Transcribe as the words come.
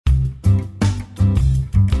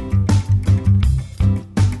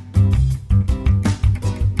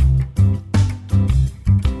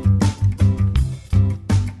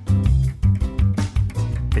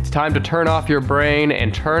time to turn off your brain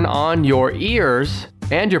and turn on your ears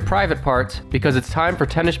and your private parts because it's time for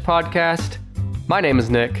Tennis Podcast. My name is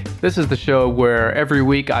Nick. This is the show where every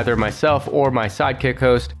week either myself or my sidekick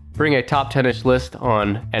host bring a top 10-ish list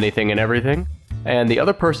on anything and everything, and the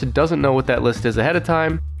other person doesn't know what that list is ahead of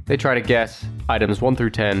time. They try to guess items 1 through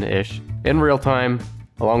 10-ish in real time,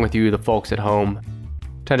 along with you, the folks at home.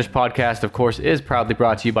 Tennis Podcast, of course, is proudly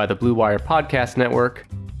brought to you by the Blue Wire Podcast Network.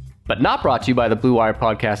 But not brought to you by the Blue Wire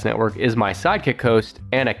Podcast Network is my sidekick host,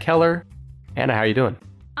 Anna Keller. Anna, how are you doing?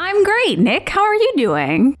 I'm great, Nick. How are you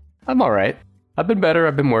doing? I'm all right. I've been better.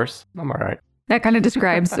 I've been worse. I'm all right. That kind of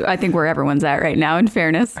describes, I think, where everyone's at right now, in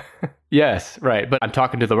fairness. Yes, right. But I'm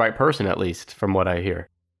talking to the right person, at least, from what I hear.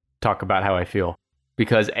 Talk about how I feel.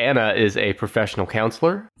 Because Anna is a professional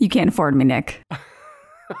counselor. You can't afford me, Nick.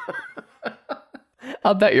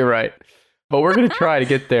 I'll bet you're right. But we're going to try to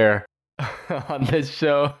get there on this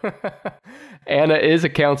show. Anna is a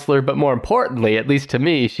counselor, but more importantly, at least to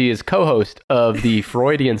me, she is co-host of the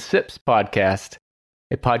Freudian Sips podcast,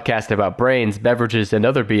 a podcast about brains, beverages, and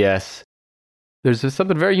other BS. There's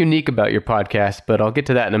something very unique about your podcast, but I'll get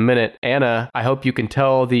to that in a minute. Anna, I hope you can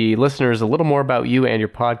tell the listeners a little more about you and your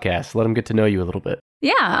podcast. Let them get to know you a little bit.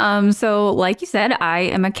 Yeah. So like you said, I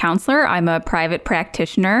am a counselor. I'm a private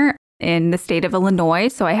practitioner in the state of Illinois.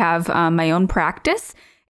 So I have my own practice.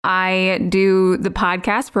 I do the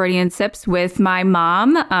podcast Freudian Sips with my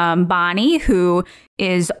mom, Bonnie, who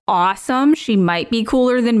is awesome. She might be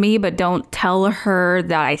cooler than me, but don't tell her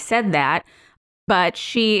that I said that. But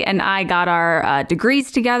she and I got our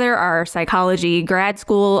degrees together, our psychology grad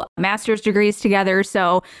school master's degrees together.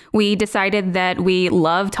 So we decided that we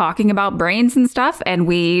love talking about brains and stuff. And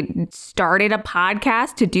we started a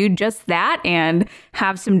podcast to do just that and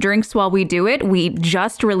have some drinks while we do it. We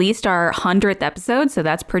just released our 100th episode. So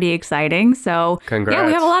that's pretty exciting. So congrats. Yeah,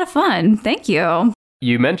 we have a lot of fun. Thank you.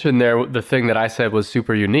 You mentioned there the thing that I said was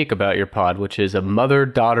super unique about your pod, which is a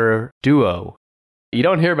mother-daughter duo. You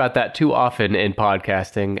don't hear about that too often in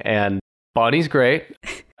podcasting, and Bonnie's great.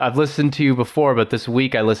 I've listened to you before, but this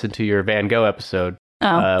week I listened to your Van Gogh episode,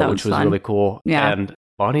 which was really cool. Yeah. And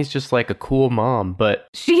Bonnie's just like a cool mom, but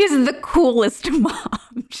she is the coolest mom.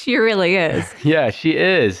 She really is. Yeah, she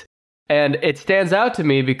is. And it stands out to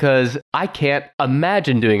me because I can't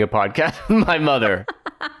imagine doing a podcast with my mother.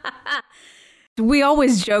 We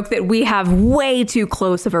always joke that we have way too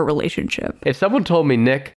close of a relationship. If someone told me,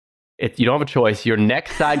 Nick, if you don't have a choice, your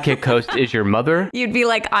next sidekick host is your mother, you'd be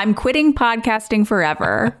like, I'm quitting podcasting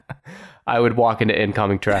forever. I would walk into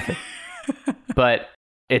incoming traffic. But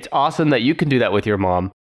it's awesome that you can do that with your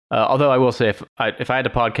mom. Although I will say, if I had a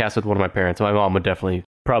podcast with one of my parents, my mom would definitely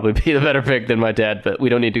probably be the better pick than my dad, but we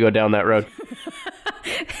don't need to go down that road.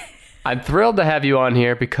 I'm thrilled to have you on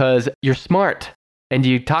here because you're smart and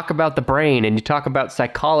you talk about the brain and you talk about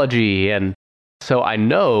psychology. And so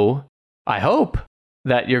I hope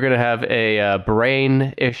that you're going to have a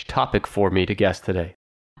brain-ish topic for me to guess today.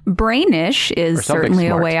 Brainish is certainly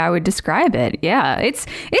smart. A way I would describe it. Yeah, it's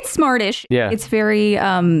smartish. Yeah. It's very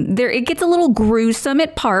it gets a little gruesome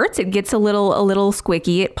at parts. It gets a little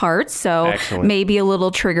squicky at parts. So Excellent. Maybe a little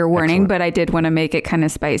trigger warning, Excellent. But I did want to make it kind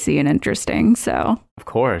of spicy and interesting. So of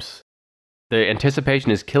course, the anticipation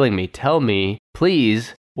is killing me. Tell me,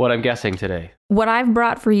 please, what I'm guessing today. What I've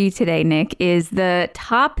brought for you today, Nick, is the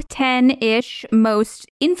top 10-ish most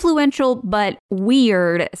influential but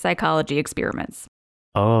weird psychology experiments.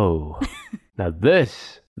 Oh, now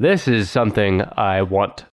this is something I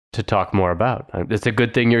want to talk more about. It's a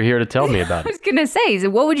good thing you're here to tell me about it. I was going to say,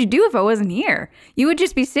 what would you do if I wasn't here? You would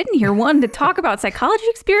just be sitting here wanting to talk about psychology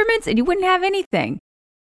experiments and you wouldn't have anything.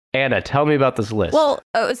 Anna, tell me about this list. Well,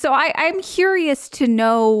 so I'm curious to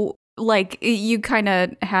know, like, you kind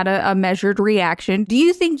of had a measured reaction. Do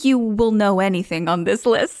you think you will know anything on this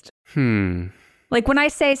list? Like, when I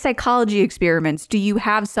say psychology experiments, do you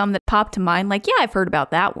have some that pop to mind? Like, yeah, I've heard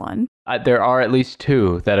about that one. There are at least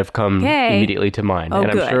 2 that have come immediately to mind. Oh,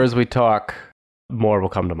 and I'm good. sure as we talk, more will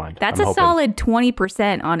come to mind. That's a solid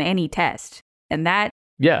 20% on any test. And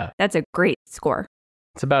that's a great score.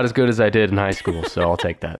 It's about as good as I did in high school, so I'll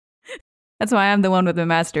take that. That's why I'm the one with a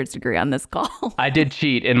master's degree on this call. I did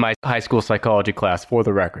cheat in my high school psychology class, for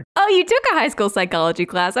the record. Oh, you took a high school psychology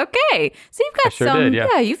class. Okay. So you've got did,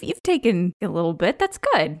 yeah. You've taken a little bit. That's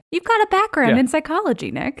good. You've got a background in psychology,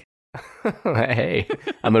 Nick. Hey,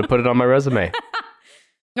 I'm going to put it on my resume.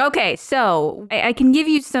 Okay, so I can give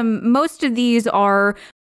you some. Most of these are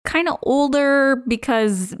kind of older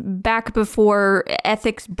because back before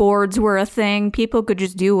ethics boards were a thing, people could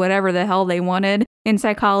just do whatever the hell they wanted in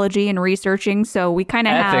psychology and researching. So we kind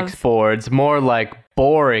of have ethics boards, more like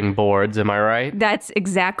boring boards, am I right? That's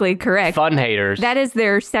exactly correct. Fun haters. That is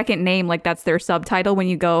their second name. Like, that's their subtitle when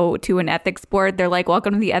you go to an ethics board. They're like,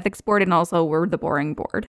 welcome to the ethics board, and also we're the boring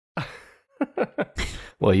board.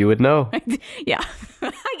 Well, you would know. Yeah.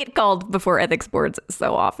 I get called before ethics boards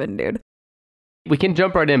so often, dude. We can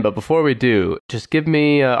jump right in, but before we do, just give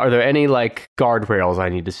me, are there any like guardrails I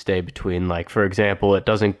need to stay between? Like, for example, it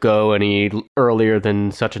doesn't go any earlier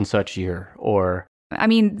than such and such year, or... I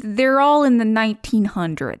mean, they're all in the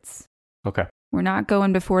 1900s. Okay. We're not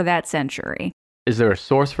going before that century. Is there a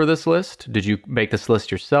source for this list? Did you make this list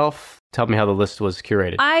yourself? Tell me how the list was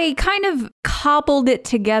curated. I kind of cobbled it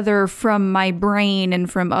together from my brain and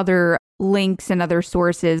from other links and other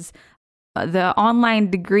sources. The online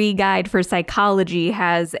degree guide for psychology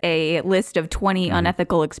has a list of 20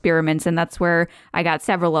 unethical experiments, and that's where I got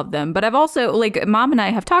several of them. But I've also, like, Mom and I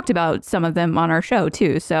have talked about some of them on our show,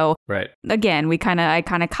 too. So, right. Again, I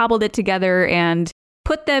kind of cobbled it together and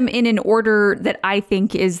put them in an order that I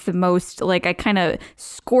think is the most, like, I kind of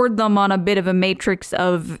scored them on a bit of a matrix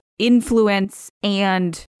of influence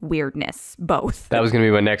and weirdness, both. That was going to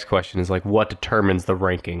be my next question, is like, what determines the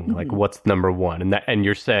ranking? Mm-hmm. Like, what's number one? And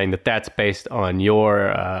you're saying that that's based on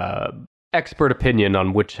your expert opinion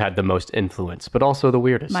on which had the most influence, but also the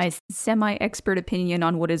weirdest. My semi-expert opinion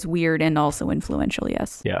on what is weird and also influential,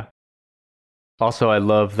 yes. Yeah. Also, I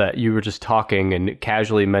love that you were just talking and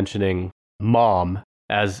casually mentioning Mom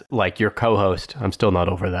as like your co-host. I'm still not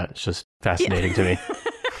over that. It's just fascinating to me.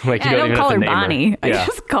 Like, you I don't call her name Bonnie. Yeah. I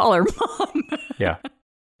just call her Mom. Yeah.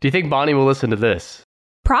 Do you think Bonnie will listen to this?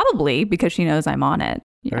 Probably, because she knows I'm on it.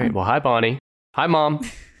 Yeah. All right. Well, hi, Bonnie. Hi, Mom.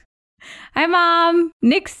 Hi, Mom.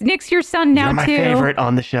 Nick's your son now, you're my too. You're my favorite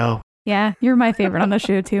on the show. Yeah, you're my favorite on the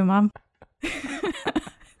show, too, Mom.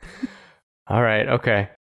 All right. Okay.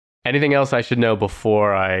 Anything else I should know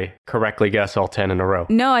before I correctly guess all 10 in a row?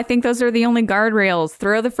 No, I think those are the only guardrails.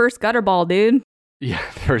 Throw the first gutter ball, dude. Yeah,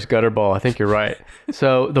 first gutter ball. I think you're right.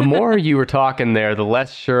 So the more you were talking there, the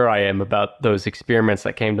less sure I am about those experiments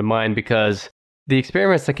that came to mind, because the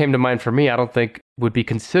experiments that came to mind for me, I don't think would be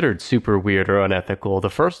considered super weird or unethical.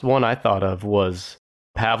 The first one I thought of was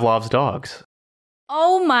Pavlov's dogs.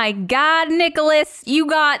 Oh my God, Nicholas, you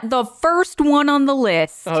got the first one on the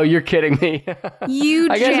list. Oh, you're kidding me. You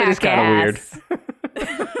I guess it is kind of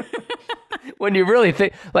weird. When you really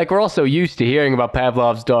think, like, we're all so used to hearing about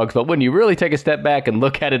Pavlov's dogs, but when you really take a step back and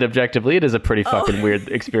look at it objectively, it is a pretty fucking weird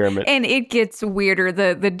experiment. And it gets weirder.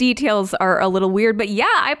 The details are a little weird, but yeah,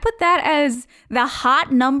 I put that as the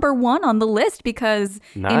hot number one on the list because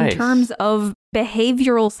Nice. In terms of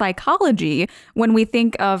behavioral psychology, when we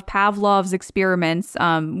think of Pavlov's experiments,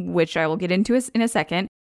 which I will get into in a second,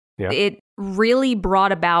 It really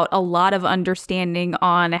brought about a lot of understanding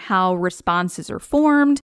on how responses are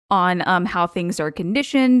formed, on how things are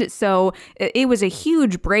conditioned. So it was a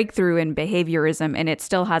huge breakthrough in behaviorism, and it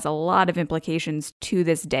still has a lot of implications to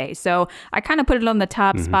this day. So I kind of put it on the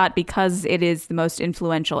top spot because it is the most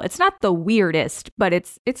influential. It's not the weirdest, but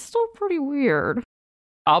it's still pretty weird.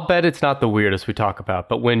 I'll bet it's not the weirdest we talk about,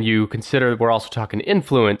 but when you consider we're also talking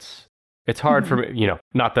influence, it's hard for me,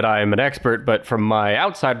 not that I am an expert, but from my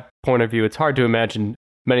outside point of view, it's hard to imagine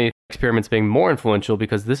many experiments being more influential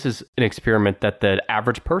because this is an experiment that the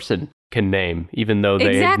average person can name, even though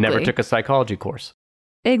they never took a psychology course.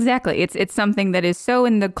 Exactly. It's something that is so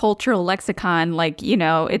in the cultural lexicon, like,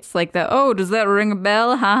 it's like does that ring a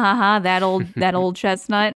bell? Ha ha ha, that old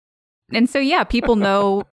chestnut. And so, yeah, people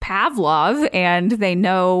know Pavlov and they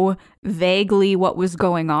know vaguely what was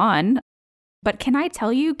going on. But can I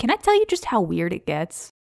tell you just how weird it gets?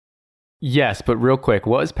 Yes, but real quick,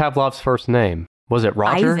 what is Pavlov's first name? Was it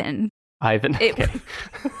Roger? Ivan. Okay.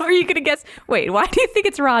 Are you going to guess? Wait, why do you think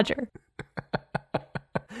it's Roger?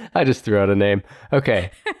 I just threw out a name.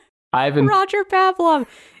 Okay. Ivan. Roger Pavlov.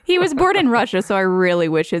 He was born in Russia, so I really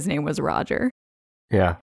wish his name was Roger.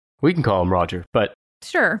 Yeah. We can call him Roger, but...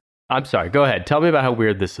 Sure. I'm sorry. Go ahead. Tell me about how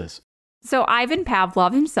weird this is. So Ivan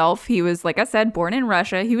Pavlov himself, he was, like I said, born in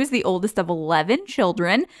Russia. He was the oldest of 11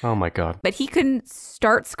 children. Oh, my God. But he couldn't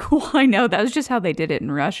start school. I know. That was just how they did it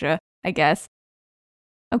in Russia, I guess.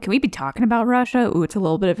 Oh, can we be talking about Russia? Ooh, it's a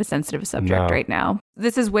little bit of a sensitive subject right now.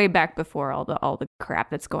 This is way back before all the crap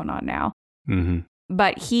that's going on now. Mm-hmm.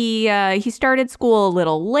 But he started school a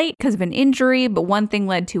little late because of an injury, but one thing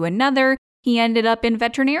led to another. He ended up in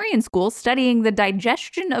veterinarian school studying the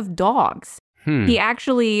digestion of dogs. He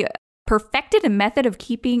actually perfected a method of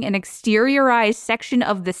keeping an exteriorized section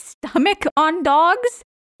of the stomach on dogs,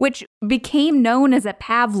 which became known as a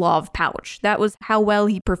Pavlov pouch. That was how well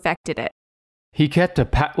he perfected it. He kept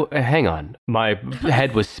hang on. My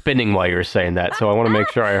head was spinning while you were saying that, so I want to make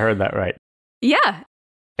sure I heard that right. Yeah.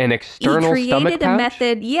 An external stomach pouch? He created a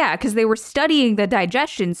method, because they were studying the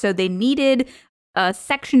digestion, so they needed a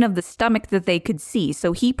section of the stomach that they could see.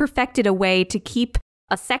 So he perfected a way to keep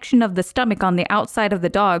a section of the stomach on the outside of the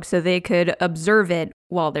dog so they could observe it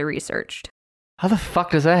while they researched. How the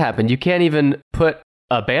fuck does that happen? You can't even put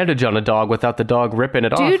a bandage on a dog without the dog ripping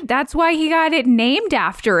it off. Dude, that's why he got it named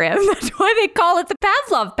after him. That's why they call it the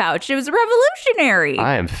Pavlov pouch. It was revolutionary.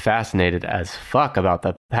 I am fascinated as fuck about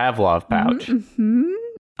the Pavlov pouch. Mm-hmm.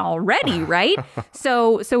 Already, right?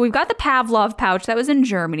 So we've got the Pavlov pouch. That was in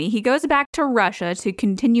Germany. He goes back to Russia to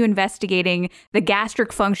continue investigating the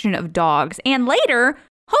gastric function of dogs and later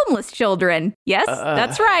homeless children. Yes,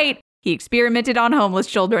 that's right. He experimented on homeless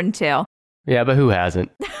children too. Yeah, but who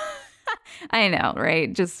hasn't? I know,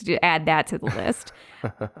 right? Just add that to the list.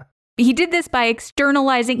 He did this by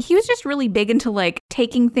externalizing. He was just really big into like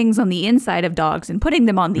taking things on the inside of dogs and putting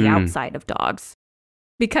them on the outside of dogs.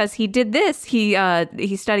 Because he did this, he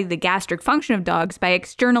studied the gastric function of dogs by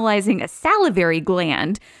externalizing a salivary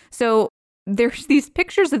gland. So there's these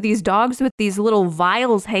pictures of these dogs with these little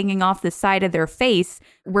vials hanging off the side of their face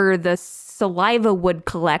where the saliva would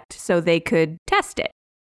collect so they could test it.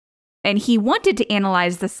 And he wanted to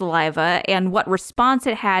analyze the saliva and what response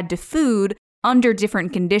it had to food under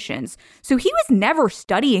different conditions. So he was never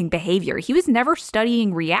studying behavior. He was never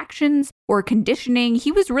studying reactions or conditioning.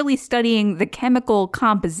 He was really studying the chemical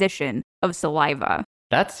composition of saliva.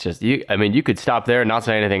 That's just, you could stop there and not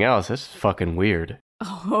say anything else. That's fucking weird.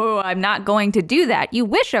 Oh, I'm not going to do that. You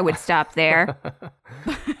wish I would stop there.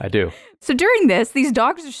 I do. So during this, these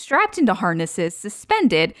dogs are strapped into harnesses,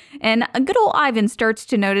 suspended, and good old Ivan starts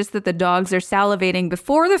to notice that the dogs are salivating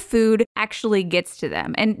before the food actually gets to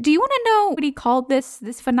them. And do you want to know what he called this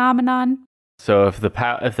phenomenon? So if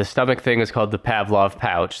the stomach thing is called the Pavlov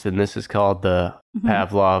pouch, then this is called the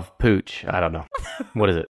Pavlov pooch. I don't know. What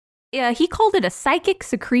is it? Yeah, he called it a psychic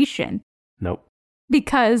secretion. Nope.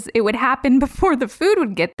 Because it would happen before the food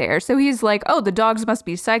would get there. So he's like, oh, the dogs must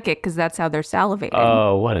be psychic because that's how they're salivating.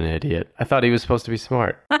 Oh, what an idiot. I thought he was supposed to be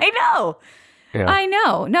smart. I know. Yeah. I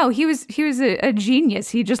know. No, he was a genius.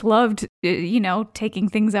 He just loved, taking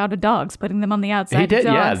things out of dogs, putting them on the outside He did, of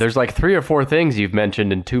dogs. yeah. There's like 3 or 4 things you've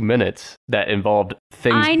mentioned in 2 minutes that involved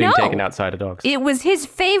things being taken outside of dogs. It was his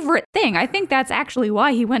favorite thing. I think that's actually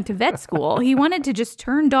why he went to vet school. He wanted to just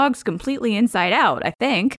turn dogs completely inside out, I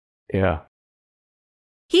think. Yeah.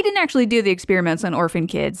 He didn't actually do the experiments on orphan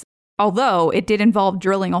kids, although it did involve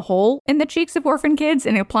drilling a hole in the cheeks of orphan kids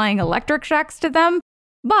and applying electric shocks to them.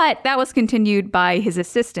 But that was continued by his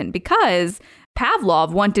assistant because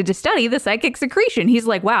Pavlov wanted to study the psychic secretion. He's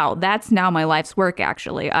like, wow, that's now my life's work,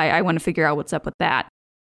 actually. I want to figure out what's up with that.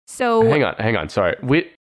 So hang on. Sorry.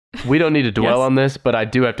 We don't need to dwell on this, but I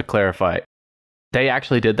do have to clarify. They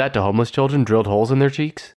actually did that to homeless children, drilled holes in their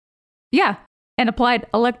cheeks? Yeah. And applied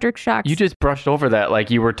electric shocks. You just brushed over that like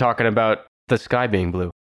you were talking about the sky being blue.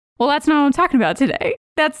 Well, that's not what I'm talking about today.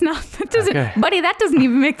 Buddy, that doesn't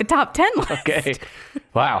even make the top 10 list. Okay.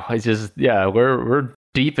 Wow. It's just, we're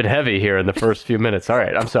deep and heavy here in the first few minutes. All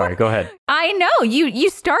right. I'm sorry. Go ahead. I know. You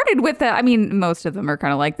started with most of them are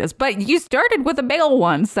kind of like this, but you started with a male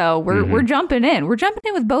one. So we're jumping in. We're jumping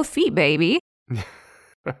in with both feet, baby.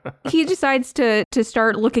 He decides to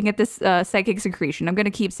start looking at this psychic secretion. I'm going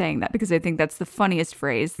to keep saying that because I think that's the funniest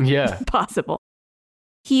phrase possible.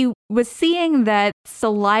 He was seeing that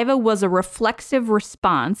saliva was a reflexive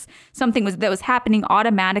response, something that was happening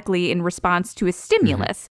automatically in response to a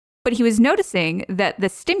stimulus. But he was noticing that the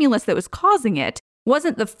stimulus that was causing it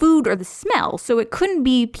wasn't the food or the smell, so it couldn't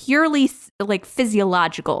be purely like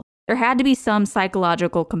physiological. There had to be some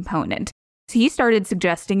psychological component. So he started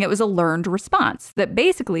suggesting it was a learned response, that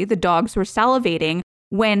basically the dogs were salivating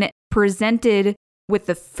when presented with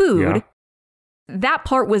the food. Yeah. That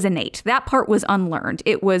part was innate. That part was unlearned.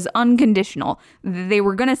 It was unconditional. They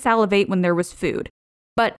were going to salivate when there was food.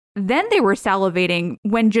 But then they were salivating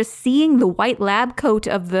when just seeing the white lab coat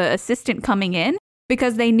of the assistant coming in,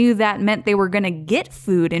 because they knew that meant they were going to get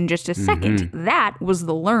food in just a second. That was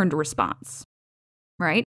the learned response,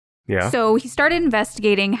 right? Yeah. So he started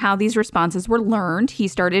investigating how these responses were learned. He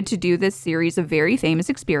started to do this series of very famous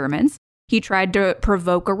experiments. He tried to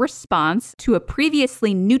provoke a response to a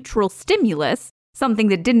previously neutral stimulus, something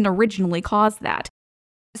that didn't originally cause that.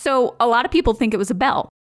 So a lot of people think it was a bell.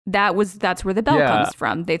 That's where the bell comes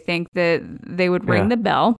from. They think that they would ring the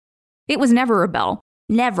bell. It was never a bell.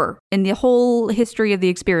 Never. In the whole history of the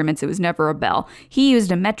experiments, it was never a bell. He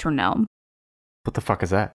used a metronome. What the fuck is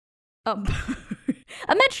that? A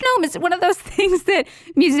metronome is one of those things that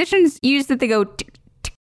musicians use that they go tick,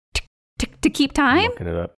 tick, tick, tick, to keep time. I'm looking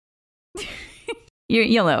it up.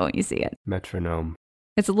 You'll know when you see it. Metronome.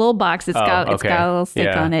 It's a little box. It's got a little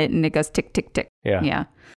stick on it, and it goes tick, tick, tick. Yeah.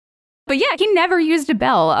 But yeah, he never used a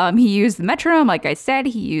bell. He used the metronome, like I said.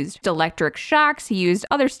 He used electric shocks. He used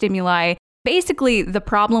other stimuli. Basically, the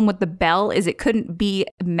problem with the bell is it couldn't be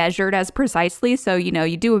measured as precisely. So,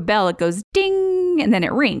 you do a bell, it goes ding, and then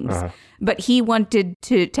it rings. But he wanted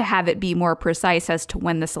to have it be more precise as to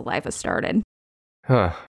when the saliva started.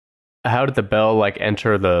 Huh. How did the bell,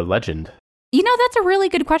 enter the legend? That's a really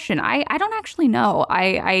good question. I don't actually know.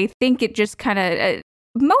 I think it just kind of...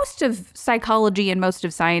 most of psychology and most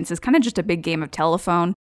of science is kind of just a big game of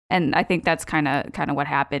telephone. And I think that's kind of what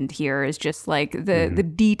happened here is just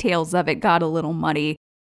the details of it got a little muddy,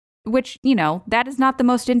 which, that is not the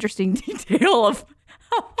most interesting detail of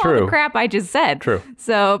all the crap I just said. True.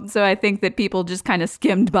 So I think that people just kind of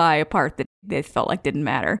skimmed by a part that they felt like didn't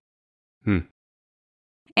matter.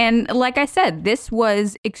 And like I said, this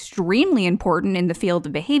was extremely important in the field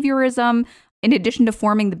of behaviorism, in addition to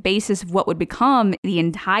forming the basis of what would become the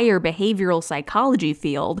entire behavioral psychology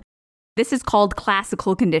field. This is called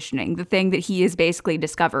classical conditioning, the thing that he is basically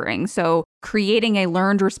discovering. So creating a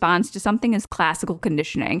learned response to something is classical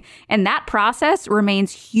conditioning. And that process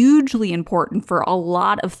remains hugely important for a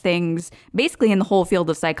lot of things, basically in the whole field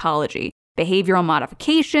of psychology. Behavioral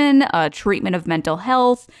modification, treatment of mental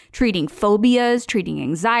health, treating phobias, treating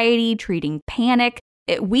anxiety, treating panic.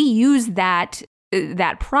 We use that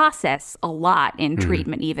process a lot in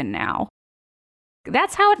treatment even now.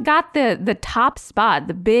 That's how it got the top spot,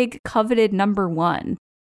 the big coveted number one,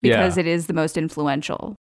 because it is the most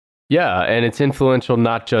influential. Yeah, and it's influential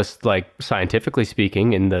not just scientifically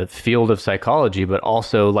speaking in the field of psychology, but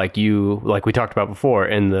also like we talked about before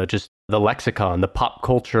in the lexicon, the pop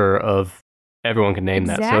culture of everyone can name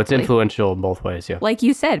that. So it's influential in both ways, yeah. Like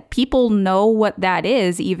you said, people know what that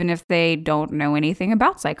is even if they don't know anything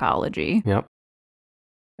about psychology. Yep.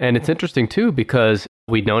 And it's interesting too because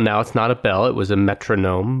we know now it's not a bell, it was a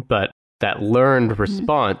metronome, but that learned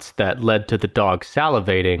response that led to the dog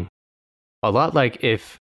salivating, a lot like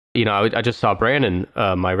if, I just saw Brandon,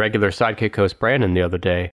 my regular sidekick host Brandon the other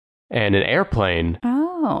day, and an airplane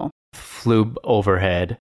flew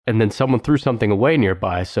overhead, and then someone threw something away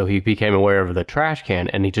nearby, so he became aware of the trash can,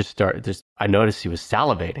 and he I noticed he was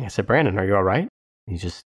salivating. I said, Brandon, are you all right? He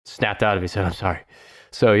just snapped out of it. He said, I'm sorry.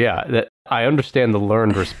 So yeah, I understand the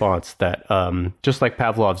learned response that just like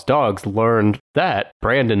Pavlov's dogs learned that,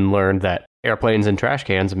 Brandon learned that airplanes and trash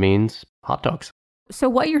cans means hot dogs. So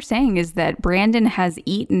what you're saying is that Brandon has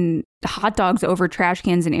eaten hot dogs over trash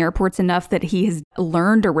cans in airports enough that he has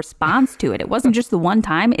learned a response to it. It wasn't just the one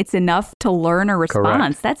time. It's enough to learn a response.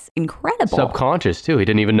 Correct. That's incredible. Subconscious, too. He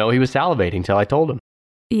didn't even know he was salivating until I told him.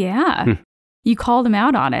 Yeah. You called him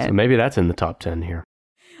out on it. So maybe that's in the top 10 here.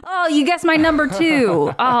 Oh, you guessed my number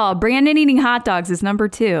 2. Oh, Brandon eating hot dogs is number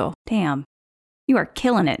 2. Damn. You are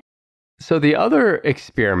killing it. So the other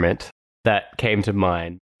experiment that came to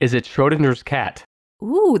mind is it Schrodinger's cat.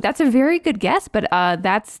 Ooh, that's a very good guess, but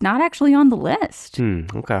that's not actually on the list.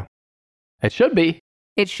 Okay. It should be.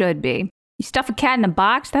 It should be. You stuff a cat in a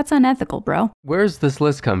box? That's unethical, bro. Where's this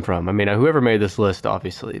list come from? I mean, whoever made this list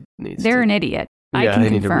obviously needs They're an idiot. I can they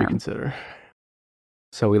confirm. Need to reconsider.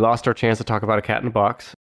 So we lost our chance to talk about a cat in a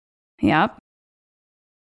box. Yep.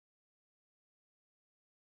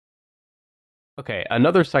 Okay,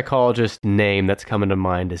 another psychologist name that's coming to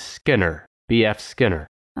mind is Skinner, B.F. Skinner.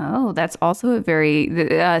 Oh, that's also a very...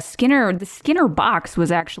 The Skinner box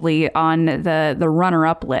was actually on the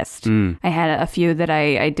runner-up list. I had a few that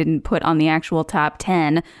I didn't put on the actual top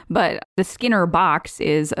 10, but the Skinner box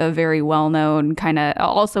is a very well-known kind of...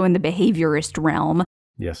 Also in the behaviorist realm.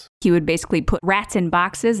 Yes. He would basically put rats in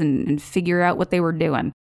boxes and figure out what they were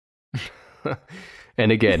doing.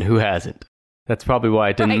 And again, who hasn't? That's probably why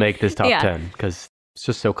it didn't make this top 10, because it's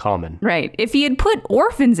just so common. Right. If he had put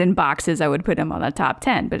orphans in boxes, I would put him on the top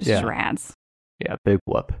 10, but it's just rats. Yeah, big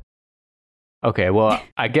whoop. Okay, well,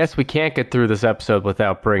 I guess we can't get through this episode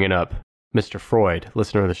without bringing up Mr. Freud,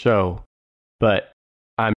 listener of the show. But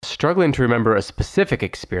I'm struggling to remember a specific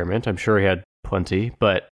experiment. I'm sure he had plenty,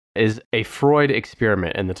 but is a Freud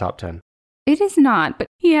experiment in the top 10? It is not, but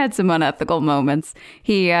he had some unethical moments.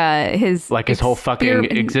 His whole fucking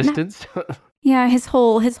existence. Yeah, his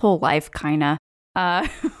whole life, kinda.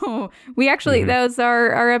 We actually that was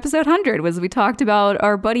our episode 100. We talked about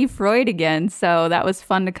our buddy Freud again, so that was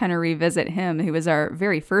fun to kind of revisit him. He was our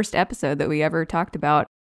very first episode that we ever talked about.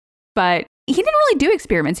 But he didn't really do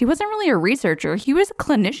experiments. He wasn't really a researcher. He was a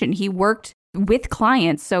clinician. He worked with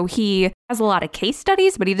clients, so he has a lot of case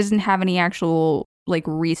studies, but he doesn't have any actual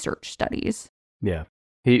research studies. Yeah.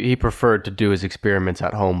 He preferred to do his experiments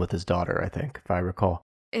at home with his daughter, I think, if I recall.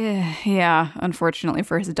 Yeah, unfortunately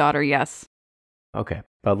for his daughter, yes. Okay,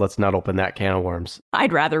 but let's not open that can of worms.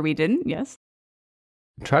 I'd rather we didn't, yes.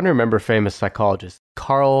 I'm trying to remember famous psychologists.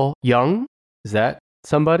 Carl Jung? Is that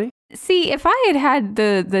somebody? See, if I had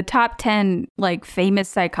the top 10 like famous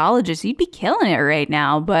psychologists, you'd be killing it right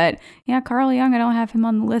now. But yeah, Carl Jung, I don't have him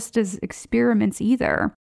on the list as experiments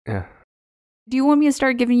either. Yeah. Do you want me to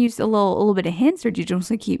start giving you a little bit of hints, or do you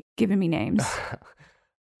just want to keep giving me names?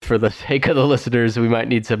 For the sake of the listeners, we might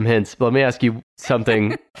need some hints. But let me ask you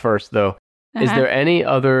something first, though. Is there any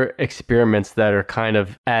other experiments that are kind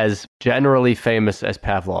of as generally famous as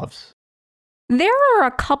Pavlov's? There are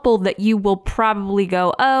a couple that you will probably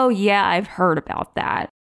go, oh, yeah, I've heard about that.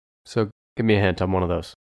 So give me a hint on one of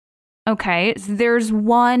those. Okay, so there's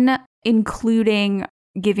one including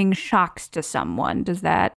giving shocks to someone. Does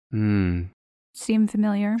that seem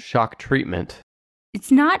familiar? Shock treatment.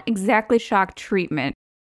 It's not exactly shock treatment.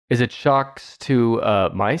 Is it shocks to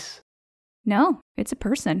mice? No, it's a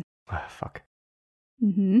person. Ah, fuck.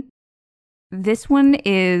 Mm-hmm. This one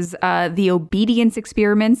is the obedience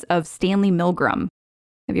experiments of Stanley Milgram.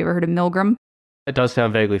 Have you ever heard of Milgram? It does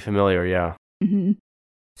sound vaguely familiar, yeah. Mm-hmm.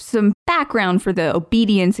 Some background for the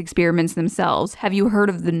obedience experiments themselves. Have you heard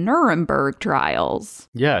of the Nuremberg trials?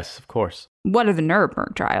 Yes, of course. What are the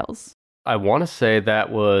Nuremberg trials? I want to say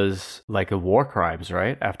that was like a war crimes,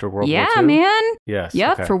 right? After World War II? Yeah, man. Yes.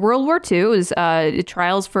 Yep, okay. for World War II. It was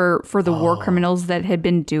trials for the war criminals that had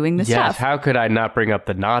been doing the stuff. Yes, how could I not bring up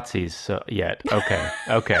the Nazis yet? Okay,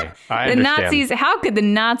 I The understand. Nazis, how could the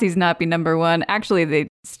Nazis not be number one? Actually, they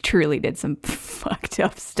truly did some fucked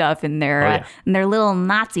up stuff in their little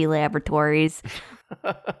Nazi laboratories.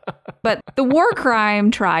 But the war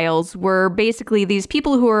crime trials were basically these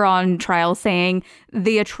people who were on trial saying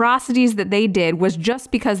the atrocities that they did was just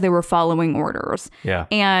because they were following orders. Yeah.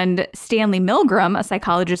 And Stanley Milgram, a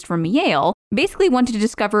psychologist from Yale, basically wanted to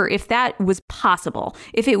discover if that was possible,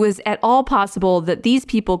 if it was at all possible that these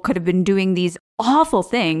people could have been doing these awful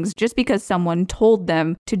things just because someone told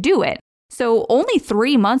them to do it. So only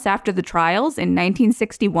 3 months after the trials in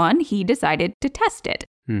 1961, he decided to test it.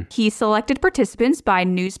 He selected participants by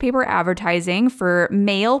newspaper advertising for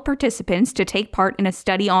male participants to take part in a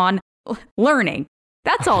study on learning.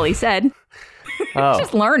 That's all he said. Oh.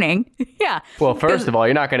 Just learning. Yeah. Well, first of all,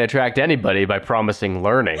 you're not going to attract anybody by promising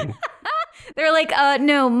learning. They're like,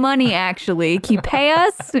 no, money, actually. Can you pay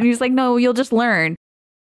us? And he's like, no, you'll just learn.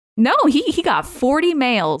 No, he got 40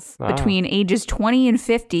 males between ages 20 and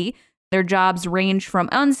 50. Their jobs range from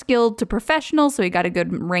unskilled to professional, so he got a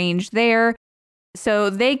good range there. So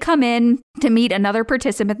they come in to meet another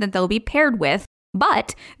participant that they'll be paired with.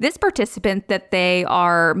 But this participant that they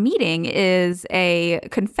are meeting is a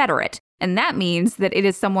Confederate. And that means that it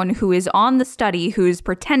is someone who is on the study who's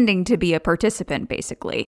pretending to be a participant,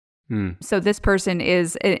 basically. So this person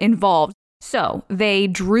is involved. So they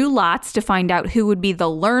drew lots to find out who would be the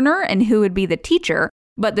learner and who would be the teacher.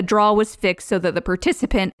 But the draw was fixed so that the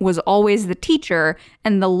participant was always the teacher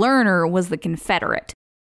and the learner was the Confederate.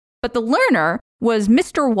 But the learner was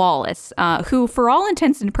Mr. Wallace, who, for all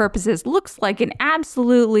intents and purposes, looks like an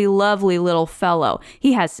absolutely lovely little fellow.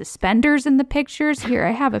 He has suspenders in the pictures. Here,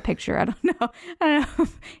 I have a picture. I don't know.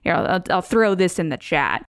 Here, I'll throw this in the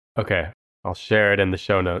chat. Okay, I'll share it in the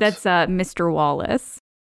show notes. That's Mr. Wallace.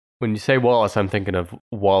 When you say Wallace, I'm thinking of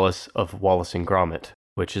Wallace and Gromit,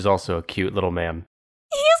 which is also a cute little man.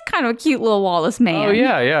 He is kind of a cute little Wallace man. Oh,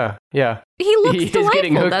 yeah. He looks He's delightful,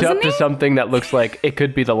 getting hooked doesn't up he? to something that looks like it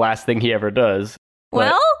could be the last thing he ever does.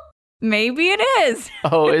 Well, maybe it is.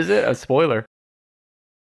 Oh, is it? A spoiler.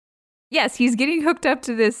 Yes, he's getting hooked up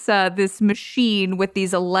to this machine with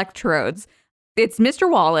these electrodes. It's Mr.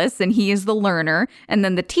 Wallace, and he is the learner, and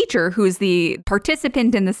then the teacher, who's the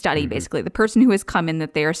participant in the study, basically, the person who has come in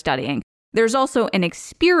that they are studying. There's also an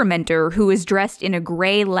experimenter who is dressed in a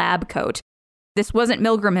gray lab coat. This wasn't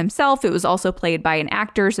Milgram himself. It was also played by an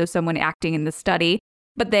actor, so someone acting in the study.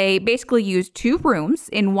 But they basically used 2 rooms.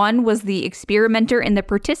 In one was the experimenter and the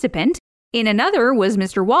participant. In another was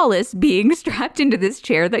Mr. Wallace being strapped into this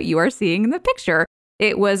chair that you are seeing in the picture.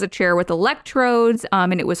 It was a chair with electrodes,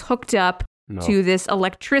 and it was hooked up to this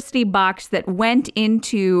electricity box that went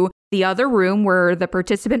into the other room where the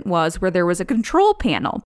participant was, where there was a control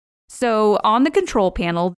panel. So on the control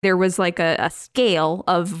panel, there was like a scale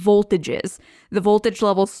of voltages. The voltage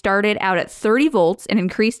level started out at 30 volts and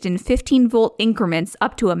increased in 15-volt increments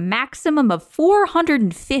up to a maximum of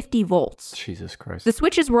 450 volts. Jesus Christ. The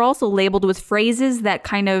switches were also labeled with phrases that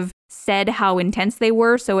kind of said how intense they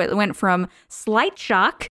were. So it went from slight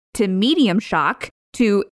shock to medium shock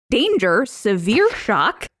to danger, severe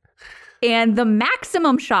shock. And the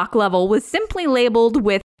maximum shock level was simply labeled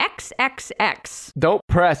with XXX. Don't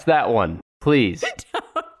press that one, please.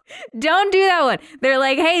 Don't do that one. They're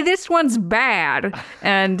like, hey, this one's bad.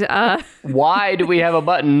 And why do we have a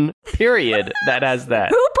button, period, that has that?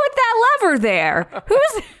 Who put that lever there?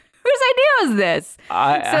 Whose idea is this?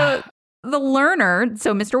 So the learner,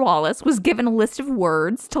 so Mr. Wallace, was given a list of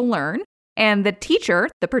words to learn. And the teacher,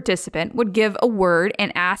 the participant, would give a word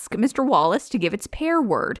and ask Mr. Wallace to give its pair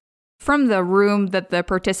word. From the room that the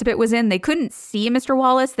participant was in, they couldn't see Mr.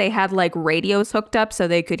 Wallace. They had like radios hooked up so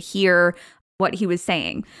they could hear what he was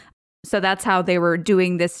saying. So that's how they were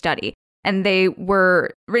doing this study. And they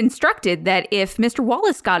were instructed that if Mr.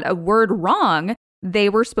 Wallace got a word wrong, they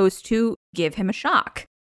were supposed to give him a shock.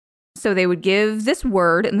 So they would give this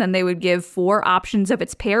word, and then they would give 4 options of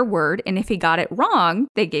its pair word. And if he got it wrong,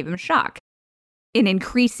 they gave him a shock in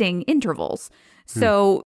increasing intervals.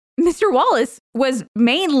 So Mr. Wallace was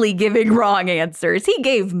mainly giving wrong answers. He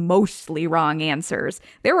gave mostly wrong answers.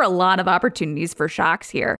 There were a lot of opportunities for shocks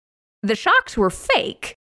here. The shocks were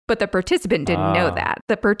fake, but the participant didn't know that.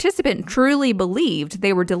 The participant truly believed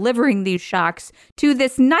they were delivering these shocks to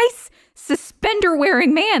this nice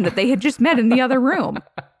suspender-wearing man that they had just met in the other room.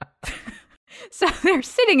 So they're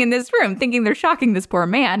sitting in this room thinking they're shocking this poor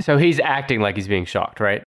man. So he's acting like he's being shocked,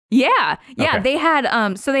 right? Yeah. Okay. They had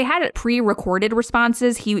they had pre-recorded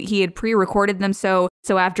responses. He had pre-recorded them, so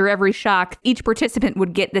after every shock, each participant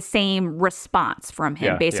would get the same response from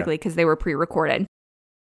him, basically, because they were pre-recorded.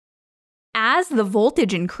 As the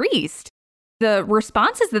voltage increased, the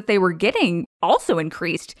responses that they were getting also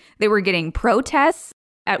increased. They were getting protests.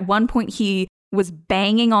 At one point, he was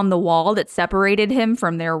banging on the wall that separated him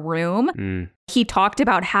from their room. He talked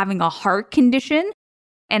about having a heart condition.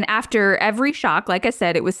 And after every shock, like I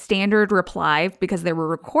said, it was standard reply because there were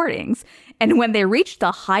recordings. And when they reached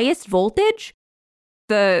the highest voltage,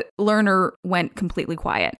 the learner went completely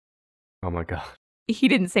quiet. Oh my God. He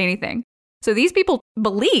didn't say anything. So these people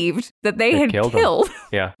believed that they had killed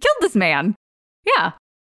this man. Yeah.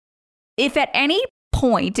 If at any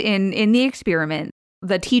point in the experiment,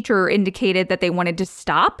 the teacher indicated that they wanted to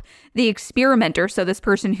stop, the experimenter, so this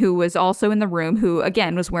person who was also in the room, who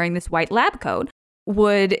again was wearing this white lab coat,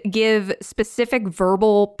 would give specific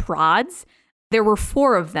verbal prods. There were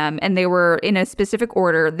 4 of them, and they were in a specific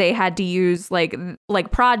order. They had to use like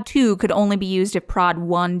prod 2 could only be used if prod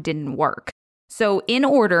 1 didn't work. So in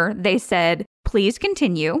order, they said, please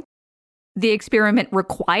continue. The experiment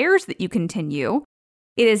requires that you continue.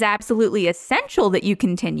 It is absolutely essential that you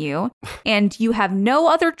continue, and you have no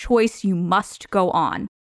other choice. You must go on.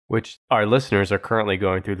 Which our listeners are currently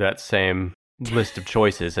going through that same list of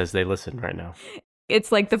choices as they listen right now.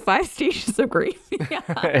 It's like the 5 stages of grief.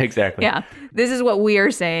 Yeah. Exactly. Yeah. This is what we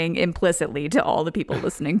are saying implicitly to all the people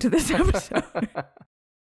listening to this episode.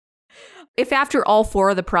 If after all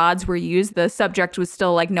 4 of the prods were used, the subject was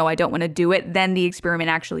still like, no, I don't want to do it, then the experiment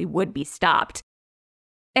actually would be stopped.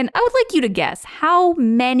 And I would like you to guess how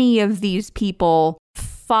many of these people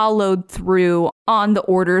followed through on the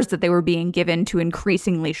orders that they were being given to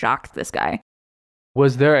increasingly shock this guy.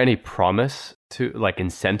 Was there any promise to, like,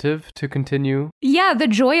 incentive to continue? Yeah, the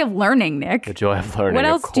joy of learning, Nick. The joy of learning, What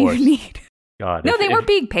else of course. do you need? God. No, they weren't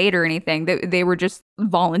being paid or anything. They were just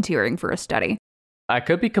volunteering for a study. I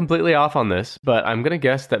could be completely off on this, but I'm going to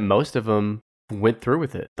guess that most of them went through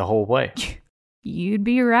with it the whole way. You'd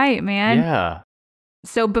be right, man. Yeah.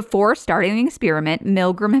 So before starting the experiment,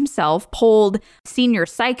 Milgram himself polled senior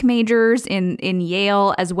psych majors in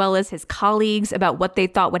Yale, as well as his colleagues, about what they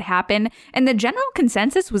thought would happen. And the general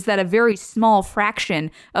consensus was that a very small fraction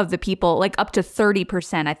of the people, like up to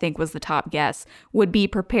 30%, I think was the top guess, would be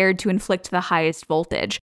prepared to inflict the highest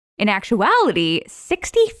voltage. In actuality,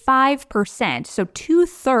 65%, so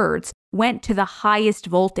 2/3, went to the highest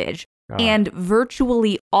voltage. And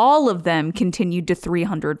virtually all of them continued to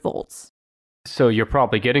 300 volts. So you're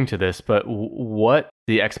probably getting to this, but what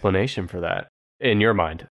the explanation for that in your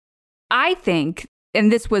mind? I think,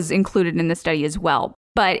 and this was included in the study as well,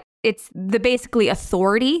 but it's the basically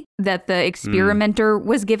authority that the experimenter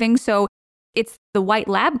was giving. So it's the white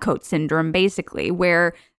lab coat syndrome, basically,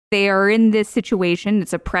 where they are in this situation.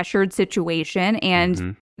 It's a pressured situation,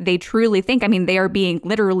 and they truly think, I mean, they are being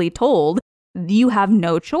literally told, you have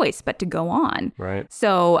no choice but to go on. Right.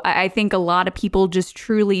 So I think a lot of people just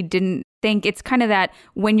truly didn't think. It's kind of that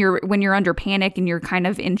when you're under panic and you're kind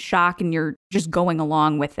of in shock and you're just going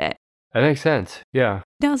along with it. That makes sense. Yeah.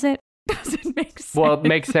 Does it? Does it make sense? Well, it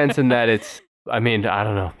makes sense in that it's, I mean, I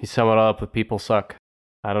don't know. You sum it up with people suck.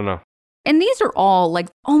 I don't know. And these are all, like,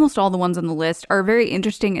 almost all the ones on the list are very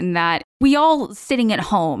interesting in that we all sitting at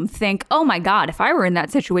home think, oh my God, if I were in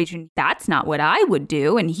that situation, that's not what I would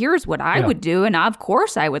do. And here's what I would do. And of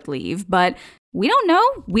course I would leave. But we don't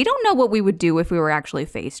know. We don't know what we would do if we were actually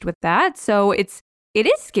faced with that. So it's it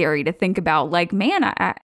is scary to think about, like, man,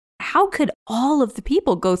 how could all of the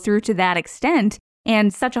people go through to that extent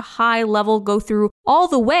and such a high level go through all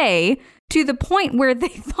the way to the point where they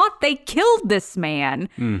thought they killed this man?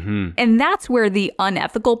 Mm-hmm. And that's where the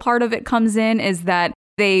unethical part of it comes in, is that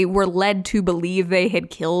they were led to believe they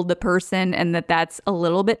had killed the person, and that's a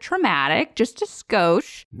little bit traumatic, just a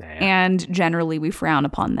skosh. And generally we frown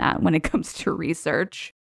upon that when it comes to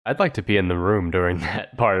research. I'd like to be in the room during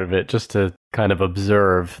that part of it, just to kind of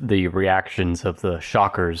observe the reactions of the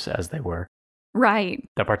shockers, as they were. Right.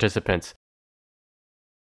 The participants.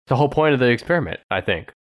 The whole point of the experiment, I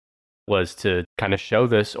think, was to kind of show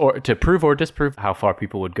this, or to prove or disprove how far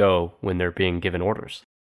people would go when they're being given orders.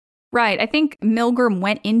 Right. I think Milgram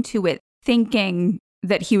went into it thinking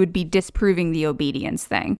that he would be disproving the obedience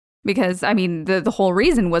thing. Because, I mean, the whole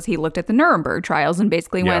reason was he looked at the Nuremberg trials and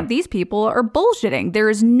basically went, these people are bullshitting. There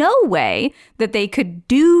is no way that they could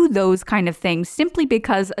do those kind of things simply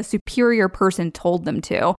because a superior person told them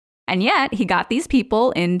to. And yet he got these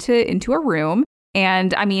people into a room.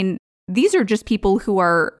 And I mean, these are just people who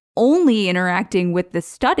are only interacting with the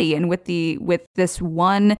study and with this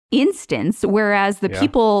one instance, whereas the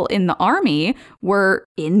people in the army were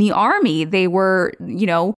in the army. They were,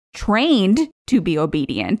 trained to be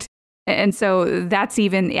obedient. And so that's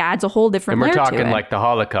even adds a whole different layer to it. And we're talking like the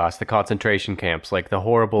Holocaust, the concentration camps, like the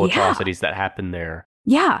horrible atrocities that happened there.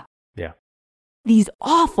 Yeah. Yeah. These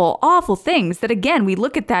awful, awful things that, again, we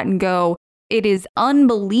look at that and go, it is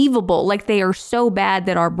unbelievable. Like, they are so bad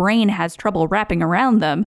that our brain has trouble wrapping around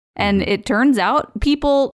them. And it turns out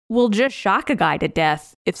people will just shock a guy to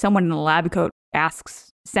death if someone in a lab coat asks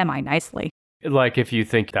semi-nicely. Like, if you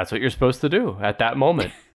think that's what you're supposed to do at that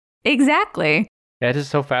moment. Exactly. That is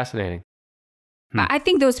so fascinating. I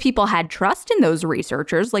think those people had trust in those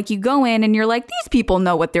researchers. Like, you go in and you're like, these people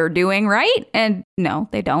know what they're doing, right? And no,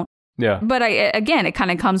 they don't. Yeah. But again, it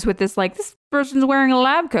kind of comes with this, like, this person's wearing a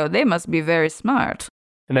lab coat. They must be very smart.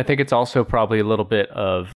 And I think it's also probably a little bit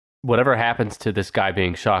of whatever happens to this guy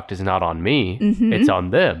being shocked is not on me. Mm-hmm. It's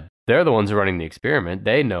on them. They're the ones running the experiment.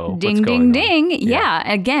 They know what's going on. Ding, ding. Yeah.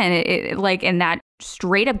 Again, and that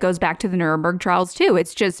straight up goes back to the Nuremberg trials too.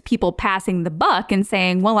 It's just people passing the buck and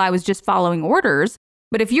saying, well, I was just following orders.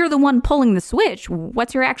 But if you're the one pulling the switch,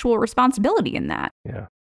 what's your actual responsibility in that? Yeah.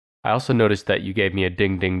 I also noticed that you gave me a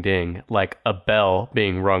ding, ding, ding, like a bell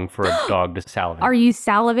being rung for a dog to salivate. Are you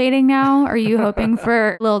salivating now? Are you hoping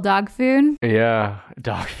for little dog food? Yeah,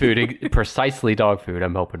 dog food. Precisely dog food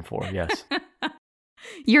I'm hoping for, yes.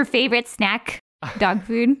 Your favorite snack, dog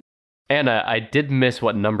food? Anna, I did miss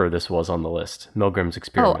what number this was on the list, Milgram's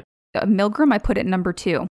experiment. Milgram, I put it number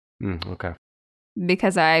 2. Okay.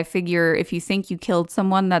 Because I figure if you think you killed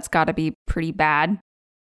someone, that's got to be pretty bad.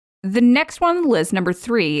 The next one on the list, number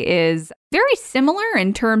 3, is very similar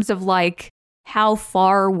in terms of, like, how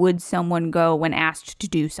far would someone go when asked to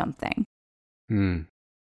do something? Well,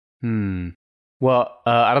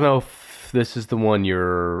 I don't know if this is the one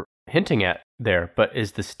you're hinting at there, but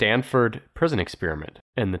is the Stanford prison experiment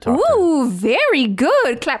in the top 10? Ooh, very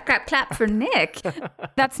good. Clap, clap, clap for Nick.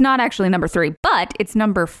 That's not actually number 3, but it's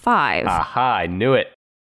number 5. Aha, I knew it.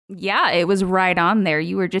 Yeah, it was right on there.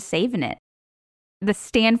 You were just saving it. The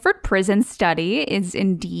Stanford prison study is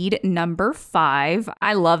indeed number 5.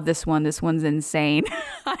 I love this one. This one's insane.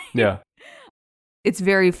 Yeah. It's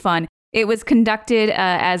very fun. It was conducted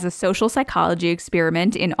as a social psychology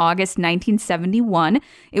experiment in August 1971.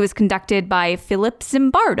 It was conducted by Philip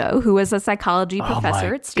Zimbardo, who was a psychology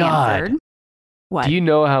professor at Stanford. God. What? Do you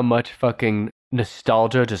know how much fucking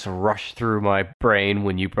nostalgia just rushed through my brain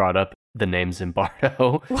when you brought up the name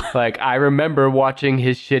Zimbardo? Like, I remember watching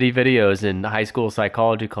his shitty videos in high school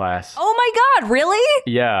psychology class. Oh my God, really?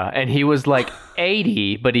 Yeah, and he was like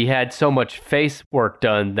 80, but he had so much face work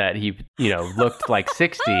done that he, looked like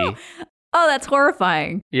 60. Oh, that's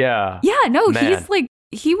horrifying. Yeah. Yeah, no, Man.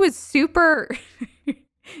 he was super...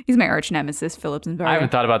 He's my arch nemesis, Philip Zimbardo. I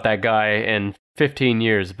haven't thought about that guy in 15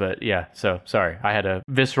 years, but yeah, so sorry. I had a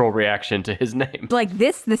visceral reaction to his name. Like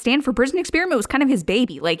the Stanford prison experiment was kind of his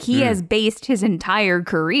baby. Like, he has based his entire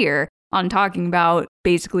career on talking about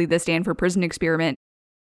basically the Stanford prison experiment.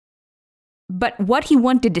 But what he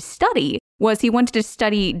wanted to study was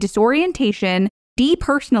disorientation,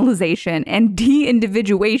 depersonalization, and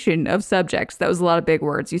de-individuation of subjects. That was a lot of big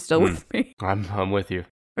words. You still with me? I'm with you.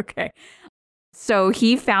 Okay. So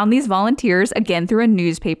he found these volunteers, again, through a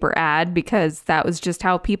newspaper ad, because that was just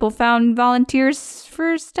how people found volunteers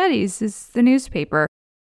for studies, is the newspaper.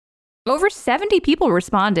 Over 70 people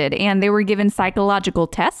responded, and they were given psychological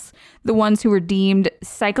tests. The ones who were deemed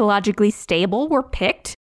psychologically stable were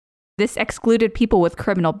picked. This excluded people with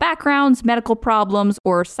criminal backgrounds, medical problems,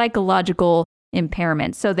 or psychological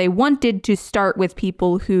impairment. So they wanted to start with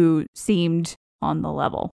people who seemed on the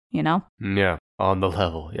level, you know? Yeah, on the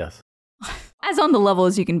level, yes. As on the level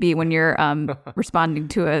as you can be when you're responding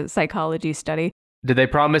to a psychology study. Did they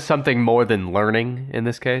promise something more than learning in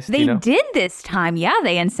this case? They did this time. Yeah,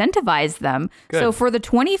 they incentivized them. Good. So for the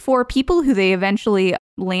 24 people who they eventually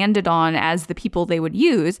landed on as the people they would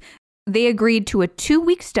use, they agreed to a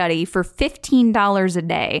 2-week study for $15 a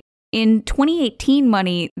day. In 2018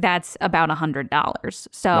 money, that's about $100.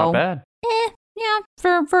 So not bad. Yeah,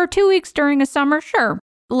 for 2 weeks during a summer, sure,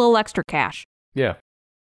 a little extra cash. Yeah.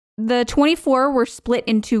 The 24 were split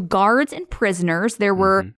into guards and prisoners. There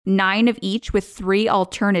were 9 of each with 3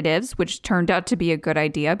 alternatives, which turned out to be a good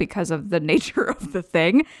idea because of the nature of the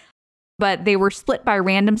thing. But they were split by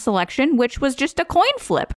random selection, which was just a coin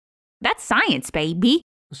flip. That's science, baby.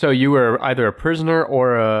 So you were either a prisoner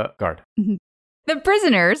or a guard. The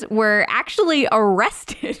prisoners were actually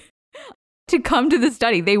arrested to come to the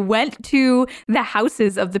study. They went to the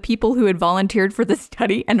houses of the people who had volunteered for the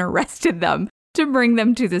study and arrested them to bring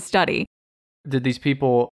them to the study. Did these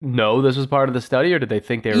people know this was part of the study, or did they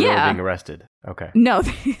think they were really being arrested? Okay. No,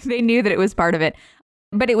 they knew that it was part of it.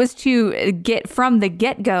 But it was to get from the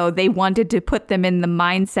get-go, they wanted to put them in the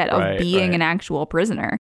mindset of being an actual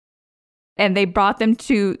prisoner. And they brought them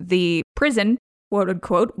to the prison, quote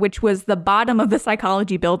unquote, which was the bottom of the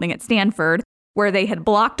psychology building at Stanford, where they had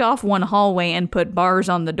blocked off one hallway and put bars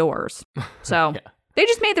on the doors. So they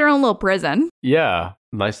just made their own little prison. Yeah.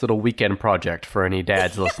 Nice little weekend project for any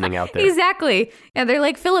dads listening out there. Exactly. And they're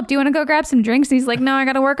like, Philip, do you want to go grab some drinks? And he's like, no, I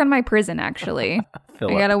got to work on my prison, actually.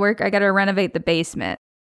 I got to renovate the basement.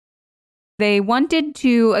 They wanted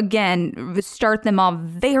to, again, start them off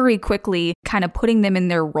very quickly, kind of putting them in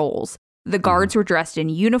their roles. The guards were dressed in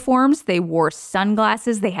uniforms. They wore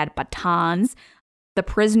sunglasses. They had batons. The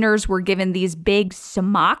prisoners were given these big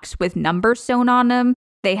smocks with numbers sewn on them.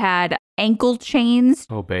 They had ankle chains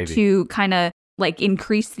to kind of like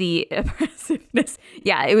increase the oppressiveness.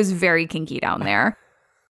 Yeah, it was very kinky down there.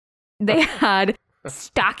 They had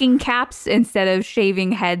stocking caps instead of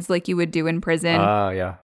shaving heads like you would do in prison.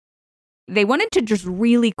 Yeah. They wanted to just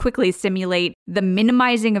really quickly simulate the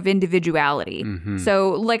minimizing of individuality.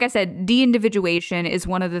 So, like I said, de-individuation is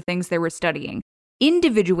one of the things they were studying.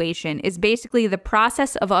 Individuation is basically the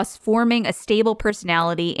process of us forming a stable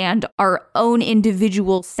personality and our own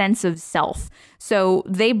individual sense of self. So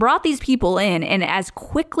they brought these people in and as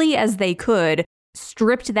quickly as they could,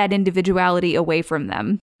 stripped that individuality away from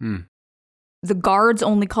them. The guards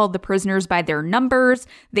only called the prisoners by their numbers.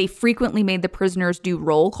 They frequently made the prisoners do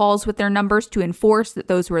roll calls with their numbers to enforce that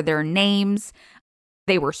those were their names.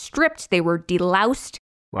 They were stripped. They were deloused.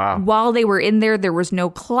 Wow. While they were in there, there was no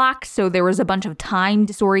clock, so there was a bunch of time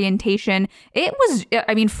disorientation. It was,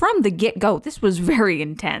 I mean, from the get-go, this was very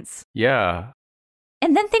intense. Yeah.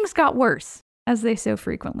 And then things got worse, as they so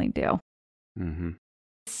frequently do.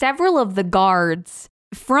 Several of the guards,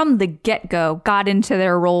 from the get-go, got into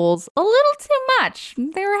their roles a little too much.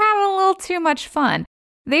 They were having a little too much fun.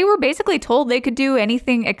 They were basically told they could do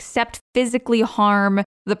anything except physically harm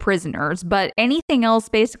the prisoners, but anything else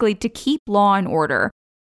basically to keep law and order.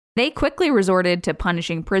 They quickly resorted to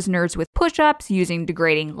punishing prisoners with push-ups, using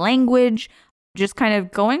degrading language, just kind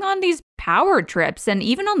of going on these power trips. And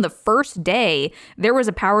even on the first day, there was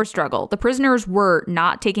a power struggle. The prisoners were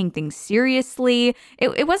not taking things seriously.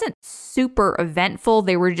 It wasn't super eventful.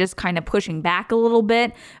 They were just kind of pushing back a little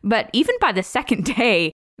bit. But even by the second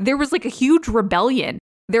day, there was like a huge rebellion.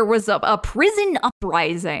 There was a prison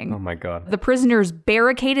uprising. Oh my God. The prisoners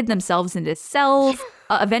barricaded themselves into cells.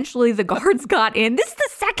 Eventually, the guards got in. This is the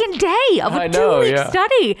second day of a 2-week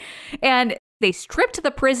study. And they stripped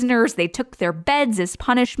the prisoners. They took their beds as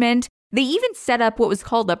punishment. They even set up what was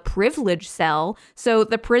called a privilege cell. So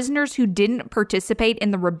the prisoners who didn't participate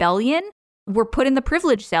in the rebellion were put in the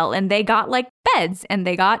privilege cell, and they got like beds and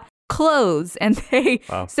they got clothes, and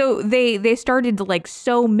so they started to like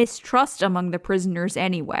sow mistrust among the prisoners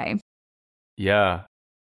anyway. Yeah.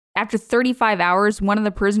 After 35 hours, one of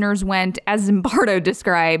the prisoners went, as Zimbardo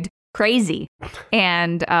described, crazy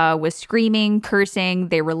and was screaming, cursing.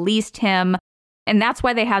 They released him. And that's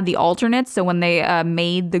why they had the alternates. So when they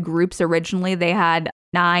made the groups originally, they had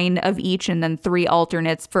 9 of each and then 3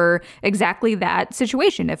 alternates for exactly that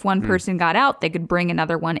situation. If one person got out, they could bring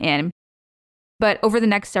another one in. But over the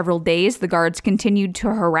next several days, the guards continued to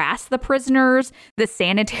harass the prisoners. The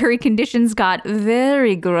sanitary conditions got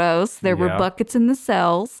very gross. There were buckets in the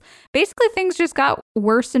cells. Basically, things just got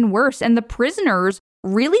worse and worse. And the prisoners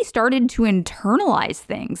really started to internalize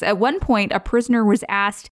things. At one point, a prisoner was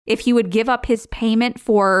asked if he would give up his payment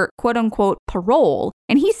for quote unquote parole.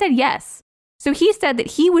 And he said yes. So he said that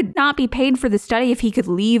he would not be paid for the study if he could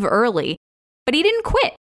leave early, but he didn't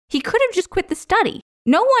quit. He could have just quit the study.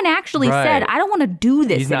 No one actually said, I don't want to do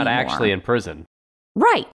this He's not anymore. actually in prison.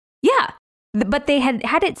 Right. Yeah. But they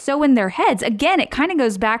had it so in their heads. Again, it kind of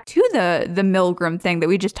goes back to the Milgram thing that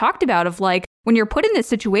we just talked about of like, when you're put in this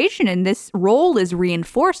situation and this role is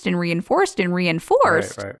reinforced and reinforced and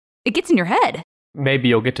reinforced, Right. It gets in your head. Maybe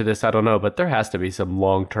you'll get to this, I don't know, but there has to be some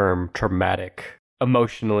long-term traumatic,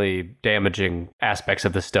 emotionally damaging aspects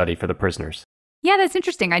of the study for the prisoners. Yeah, that's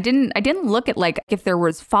interesting. I didn't look at like if there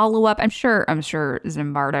was follow-up. I'm sure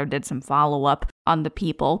Zimbardo did some follow-up on the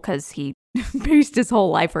people because he based his whole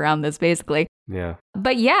life around this basically. Yeah.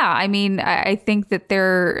 But yeah, I mean, I think that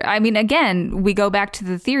again, we go back to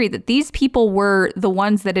the theory that these people were the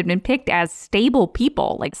ones that had been picked as stable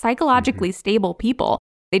people, like psychologically stable people.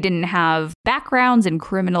 They didn't have backgrounds in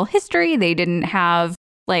criminal history. They didn't have,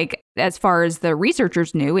 like, as far as the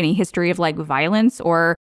researchers knew, any history of like violence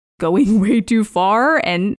or going way too far,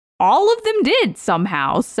 and all of them did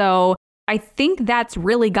somehow. So I think that's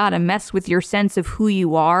really got to mess with your sense of who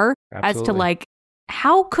you are. Absolutely. As to like,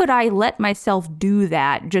 how could I let myself do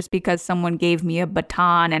that just because someone gave me a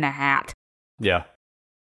baton and a hat? Yeah.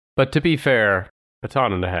 But to be fair,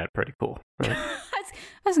 baton and a hat, pretty cool. Right?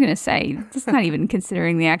 I was going to say, it's not even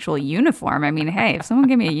considering the actual uniform. I mean, hey, if someone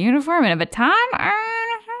gave me a uniform and a baton,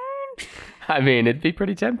 I mean, it'd be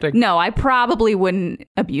pretty tempting. no, I probably wouldn't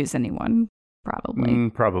abuse anyone.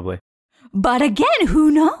 Probably. Probably. But again,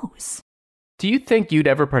 who knows? Do you think you'd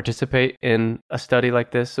ever participate in a study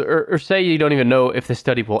like this? Or say you don't even know if the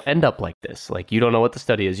study will end up like this. Like, you don't know what the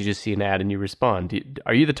study is. You just see an ad and you respond.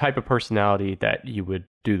 Are you the type of personality that you would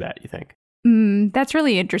do that, you think? That's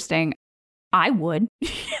really interesting. I would.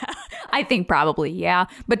 Yeah, I think probably, yeah.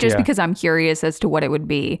 But just because I'm curious as to what it would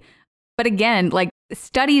be. But again, like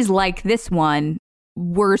studies like this one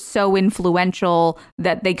were so influential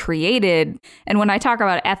that they created. And when I talk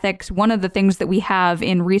about ethics, one of the things that we have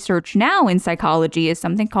in research now in psychology is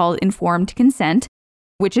something called informed consent,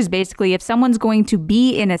 which is basically if someone's going to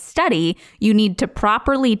be in a study, you need to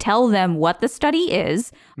properly tell them what the study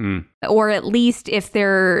is, or at least if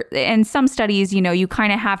they're, in some studies, you know, you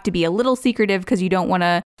kind of have to be a little secretive because you don't want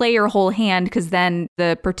to play your whole hand because then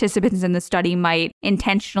the participants in the study might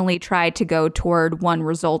intentionally try to go toward one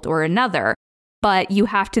result or another. But you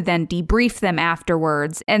have to then debrief them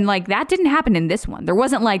afterwards. And like that didn't happen in this one. There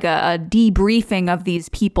wasn't like a debriefing of these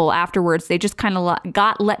people afterwards. They just kind of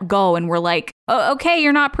got let go and were like, oh, okay,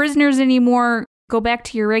 you're not prisoners anymore. Go back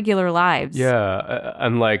to your regular lives. Yeah.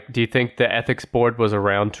 And like, do you think the ethics board was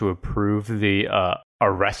around to approve the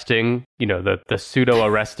arresting, you know, the pseudo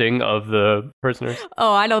arresting of the prisoners?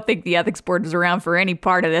 Oh, I don't think the ethics board is around for any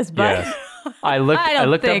part of this, but Yes. I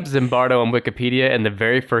looked up Zimbardo on Wikipedia, and the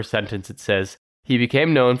very first sentence it says, he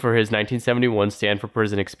became known for his 1971 Stanford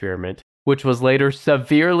Prison experiment, which was later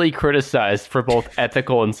severely criticized for both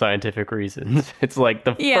ethical and scientific reasons. It's like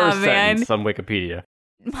the first sentence on Wikipedia.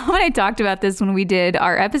 Mom and I talked about this when we did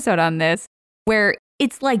our episode on this, where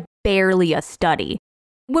it's like barely a study.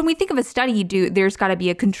 When we think of a study, there's got to be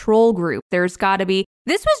a control group. There's got to be,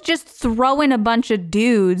 this was just throwing a bunch of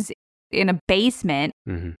dudes in a basement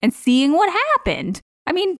and seeing what happened.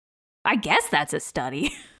 I mean, I guess that's a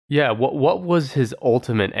study. Yeah, what was his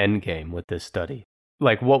ultimate end game with this study?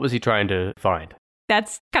 Like, what was he trying to find?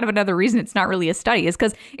 That's kind of another reason it's not really a study, is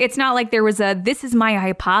because it's not like there was this is my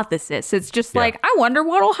hypothesis. It's just like, I wonder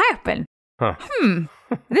what'll happen. Huh.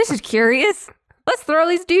 This is curious. Let's throw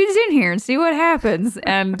these dudes in here and see what happens.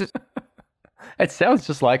 And it sounds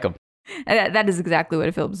just like him. That is exactly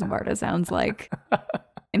what Philip Zimbardo sounds like.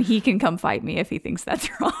 And he can come fight me if he thinks that's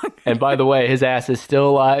wrong. And by the way, his ass is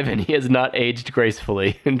still alive and he has not aged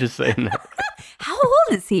gracefully. I'm just saying that. How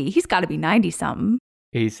old is he? He's got to be 90-something.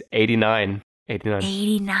 He's 89.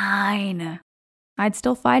 89. I'd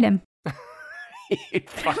still fight him. He'd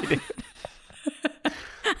fight him.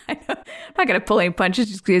 I'm not going to pull any punches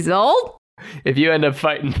just because he's old. If you end up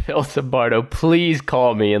fighting Phil Zimbardo, please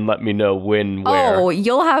call me and let me know when, where. Oh,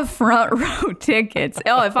 you'll have front row tickets.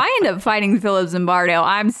 Oh, if I end up fighting Philip Zimbardo,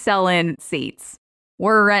 I'm selling seats.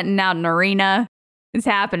 We're renting out an arena. It's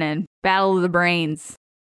happening. Battle of the brains.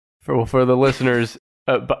 For the listeners,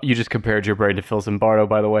 you just compared your brain to Phil Zimbardo,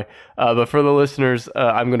 by the way. But for the listeners,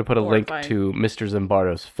 I'm going to put a link to Mr.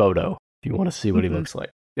 Zimbardo's photo if you want to see what he looks like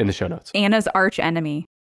in the show notes. Anna's arch enemy.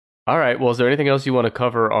 All right. Well, is there anything else you want to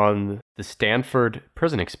cover on the Stanford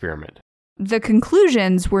prison experiment? The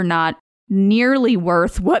conclusions were not nearly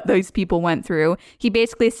worth what those people went through. He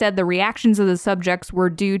basically said the reactions of the subjects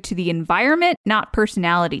were due to the environment, not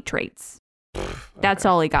personality traits. That's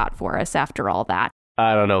all he got for us after all that.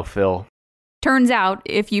 I don't know, Phil. Turns out,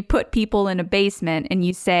 if you put people in a basement and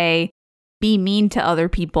you say, be mean to other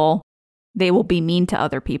people, they will be mean to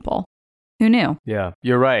other people. Who knew? Yeah,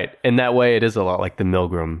 you're right. In that way, it is a lot like the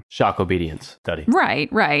Milgram shock obedience study. Right.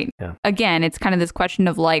 Yeah. Again, it's kind of this question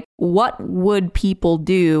of like, what would people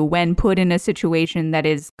do when put in a situation that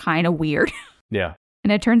is kind of weird? Yeah.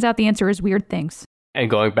 And it turns out the answer is weird things. And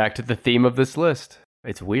going back to the theme of this list,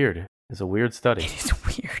 it's weird. It's a weird study. It is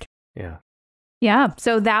weird. Yeah. Yeah.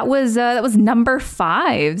 So that was number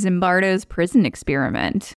 5, Zimbardo's prison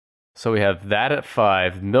experiment. So we have that at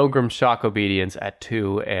 5, Milgram shock obedience at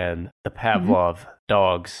 2, and the Pavlov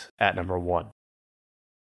dogs at number 1.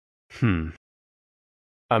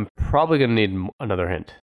 I'm probably going to need another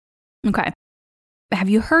hint. Okay. Have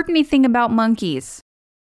you heard anything about monkeys?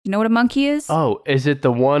 You know what a monkey is? Oh, is it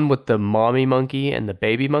the one with the mommy monkey and the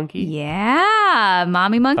baby monkey? Yeah.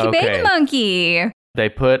 Mommy monkey, baby monkey. They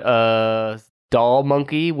put a doll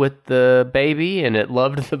monkey with the baby, and it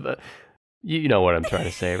loved the... You know what I'm trying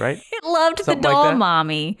to say, right? It loved Something the doll like that?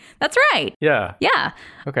 mommy. That's right. Yeah. Yeah.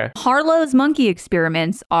 Okay. Harlow's monkey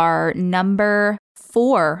experiments are number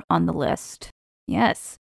 4 on the list.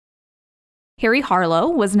 Yes. Harry Harlow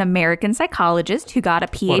was an American psychologist who got a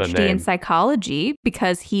PhD in psychology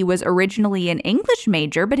because he was originally an English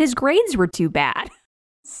major, but his grades were too bad.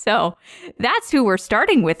 So that's who we're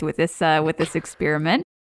starting with this experiment.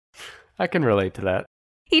 I can relate to that.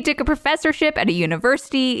 He took a professorship at a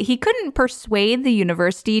university. He couldn't persuade the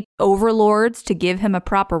university overlords to give him a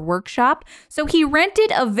proper workshop, so he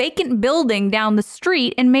rented a vacant building down the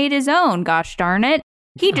street and made his own, gosh darn it.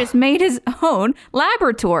 He just made his own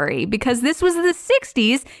laboratory because this was the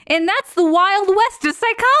 60s, and that's the Wild West of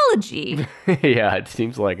psychology. Yeah, it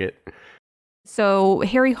seems like it. So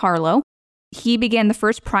Harry Harlow, he began the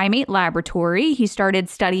first primate laboratory. He started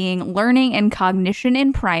studying learning and cognition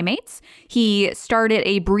in primates. He started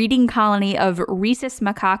a breeding colony of rhesus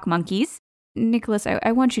macaque monkeys. Nicholas,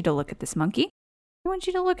 I want you to look at this monkey. I want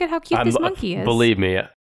you to look at how cute this monkey is. Believe me,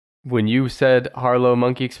 when you said Harlow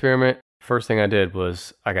monkey experiment, first thing I did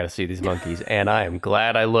was, I got to see these monkeys. And I am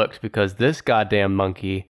glad I looked because this goddamn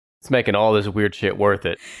monkey is making all this weird shit worth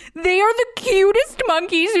it. They are the cutest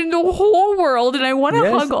monkeys in the whole world, and I want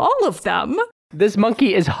to hug all of them. This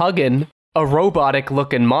monkey is hugging a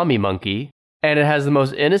robotic-looking mommy monkey, and it has the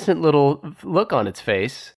most innocent little look on its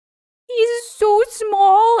face. He's so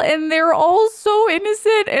small, and they're all so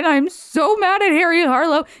innocent, and I'm so mad at Harry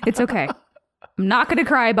Harlow. It's okay. I'm not going to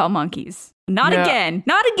cry about monkeys. Not again.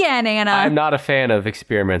 Not again, Anna. I'm not a fan of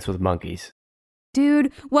experiments with monkeys.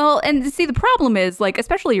 Dude, well, and see, the problem is, like,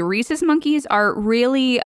 especially rhesus monkeys are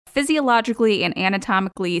really physiologically and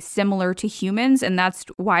anatomically similar to humans, and that's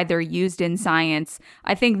why they're used in science.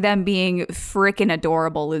 I think them being frickin'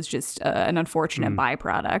 adorable is just an unfortunate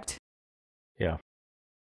byproduct. Yeah.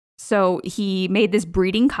 So he made this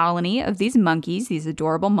breeding colony of these monkeys, these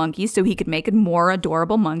adorable monkeys, so he could make more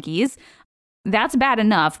adorable monkeys. That's bad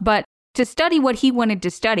enough, but to study what he wanted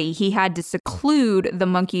to study, he had to seclude the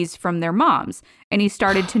monkeys from their moms. And he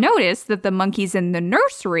started to notice that the monkeys in the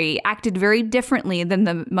nursery acted very differently than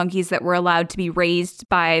the monkeys that were allowed to be raised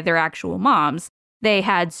by their actual moms. They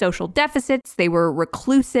had social deficits, they were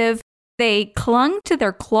reclusive, they clung to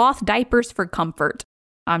their cloth diapers for comfort.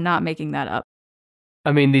 I'm not making that up.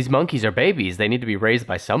 I mean, these monkeys are babies. They need to be raised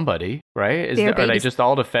by somebody, right? Are they just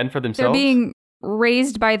all to fend for themselves? They're being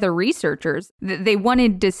raised by the researchers. They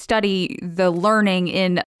wanted to study the learning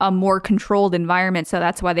in a more controlled environment, so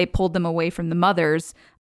that's why they pulled them away from the mothers.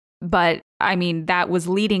 But, I mean, that was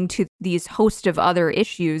leading to these host of other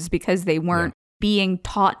issues because they weren't being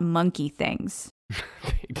taught monkey things.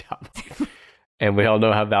 And we all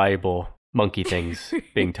know how valuable monkey things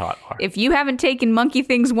being taught are. If you haven't taken Monkey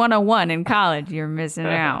Things 101 in college, you're missing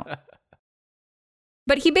out.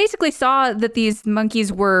 But he basically saw that these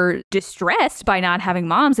monkeys were distressed by not having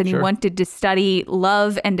moms, and he wanted to study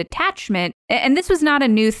love and attachment. And this was not a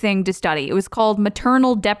new thing to study. It was called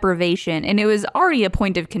maternal deprivation, and it was already a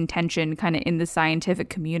point of contention kind of in the scientific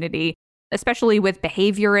community, especially with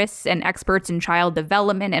behaviorists and experts in child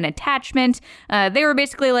development and attachment. They were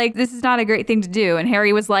basically like, this is not a great thing to do. And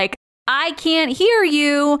Harry was like, I can't hear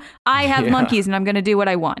you. I have monkeys, and I'm going to do what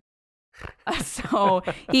I want. So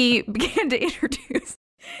he began to introduce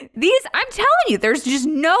these. I'm telling you, there's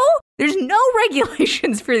no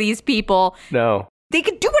regulations for these people. No. They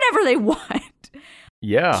could do whatever they want.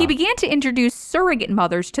 Yeah. He began to introduce surrogate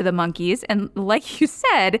mothers to the monkeys. And like you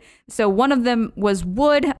said, so one of them was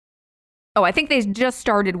wood. Oh, I think they just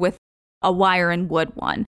started with a wire and wood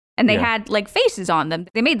one. And they had like faces on them.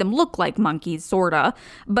 They made them look like monkeys, sorta.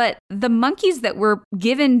 But the monkeys that were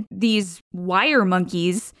given these wire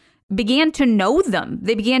monkeys, began to know them.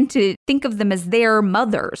 They began to think of them as their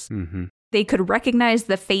mothers. Mm-hmm. They could recognize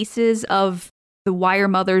the faces of the wire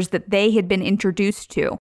mothers that they had been introduced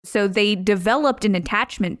to. So they developed an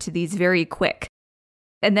attachment to these very quick.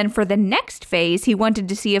 And then for the next phase, he wanted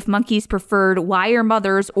to see if monkeys preferred wire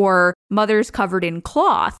mothers or mothers covered in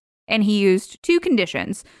cloth. And he used 2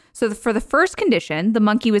 conditions. So for the first condition, the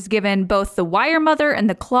monkey was given both the wire mother and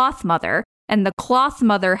the cloth mother, and the cloth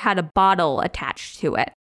mother had a bottle attached to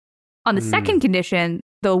it. On the second condition,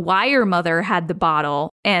 the wire mother had the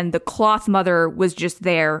bottle, and the cloth mother was just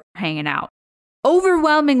there hanging out.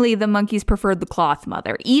 Overwhelmingly, the monkeys preferred the cloth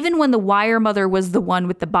mother. Even when the wire mother was the one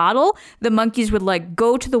with the bottle, the monkeys would like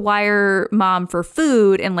go to the wire mom for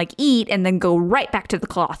food and like eat and then go right back to the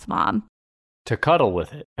cloth mom. To cuddle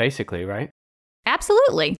with it, basically, right?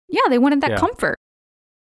 Absolutely. Yeah, they wanted that comfort.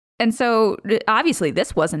 And so obviously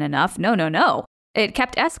this wasn't enough. No. It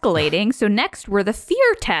kept escalating. So next were the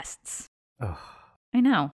fear tests. Ugh. I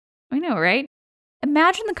know, right?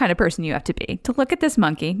 Imagine the kind of person you have to be to look at this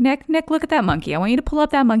monkey. Nick, look at that monkey. I want you to pull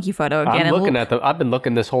up that monkey photo again. I've been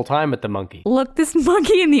looking this whole time at the monkey. Look this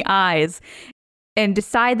monkey in the eyes and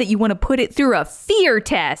decide that you want to put it through a fear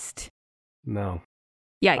test. No.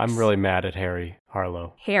 Yikes. I'm really mad at Harry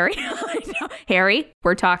Harlow. Harry? I know. Harry,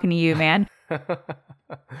 we're talking to you, man.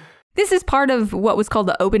 This is part of what was called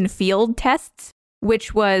the open field tests,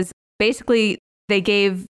 which was basically they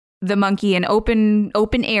gave the monkey an open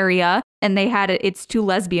area, and they had it's 2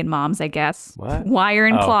 lesbian moms, I guess. What? Wire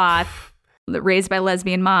and cloth, raised by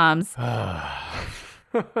lesbian moms.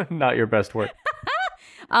 Not your best work.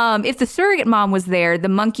 If the surrogate mom was there, the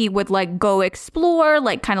monkey would like go explore,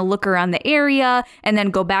 like kind of look around the area, and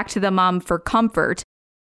then go back to the mom for comfort.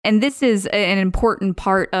 And this is an important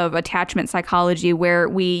part of attachment psychology where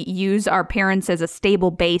we use our parents as a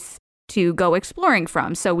stable base to go exploring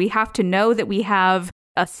from. So we have to know that we have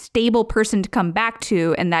a stable person to come back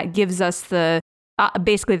to, and that gives us the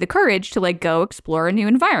basically the courage to like go explore a new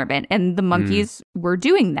environment. And the monkeys were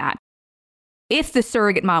doing that. If the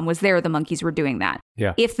surrogate mom was there, the monkeys were doing that.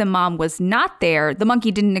 Yeah. If the mom was not there, the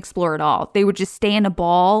monkey didn't explore at all. They would just stay in a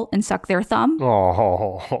ball and suck their thumb.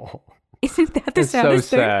 Oh, isn't that the it's so saddest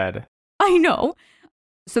thing? sad. I know.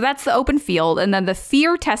 So that's the open field. And then the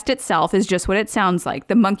fear test itself is just what it sounds like.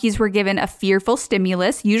 The monkeys were given a fearful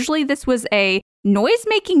stimulus. Usually this was a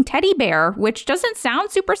noise-making teddy bear, which doesn't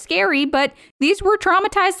sound super scary, but these were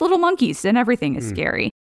traumatized little monkeys and everything is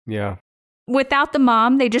scary. Yeah. Without the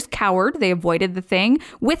mom, they just cowered. They avoided the thing.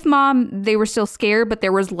 With mom, they were still scared, but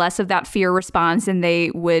there was less of that fear response, and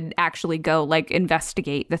they would actually go like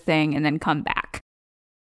investigate the thing and then come back.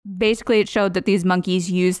 Basically, it showed that these monkeys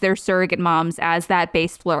used their surrogate moms as that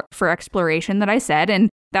base for exploration that I said, and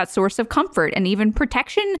that source of comfort and even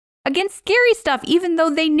protection against scary stuff. Even though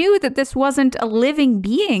they knew that this wasn't a living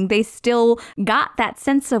being, they still got that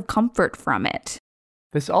sense of comfort from it.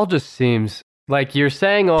 This all just seems like you're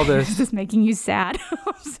saying all this. This is making you sad.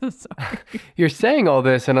 I'm so sorry. You're saying all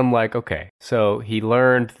this, and I'm like, okay, so he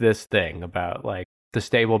learned this thing about like the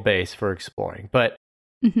stable base for exploring, but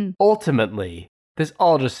ultimately, this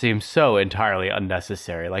all just seems so entirely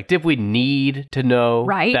unnecessary. Like, did we need to know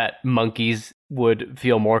that monkeys would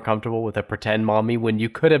feel more comfortable with a pretend mommy when you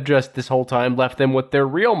could have just this whole time left them with their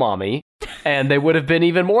real mommy and they would have been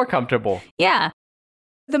even more comfortable? Yeah.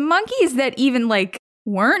 The monkeys that even like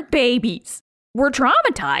weren't babies were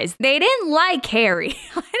traumatized. They didn't like Harry.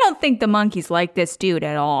 I don't think the monkeys like this dude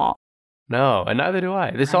at all. No, and neither do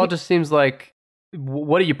I. This all just seems like,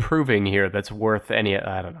 what are you proving here that's worth any,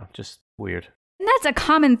 I don't know, just weird. And that's a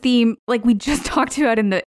common theme, like we just talked about in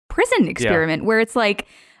the prison experiment, where it's like,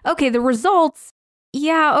 okay, the results,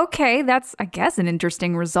 okay, that's, I guess, an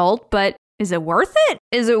interesting result, but is it worth it?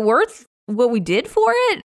 Is it worth what we did for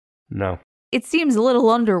it? No. It seems a little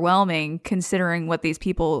underwhelming considering what these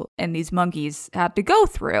people and these monkeys had to go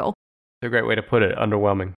through. It's a great way to put it,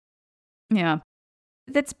 underwhelming. Yeah.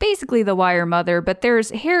 That's basically the wire mother, but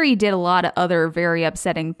Harry did a lot of other very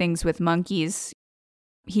upsetting things with monkeys.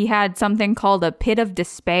 He had something called a pit of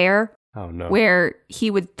despair. Oh, no. Where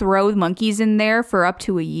he would throw monkeys in there for up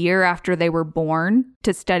to a year after they were born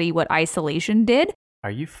to study what isolation did.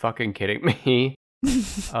 Are you fucking kidding me?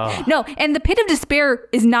 Oh. No, and the pit of despair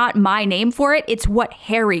is not my name for it. It's what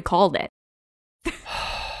Harry called it.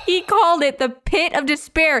 He called it the pit of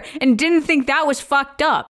despair and didn't think that was fucked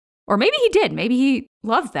up. Or maybe he did. Maybe he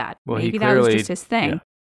loved that. Well, maybe that was just his thing. Yeah.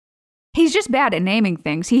 He's just bad at naming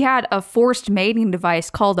things. He had a forced mating device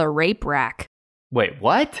called a rape rack. Wait,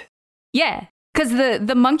 what? Yeah, because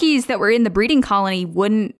the monkeys that were in the breeding colony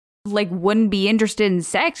wouldn't be interested in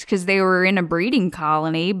sex because they were in a breeding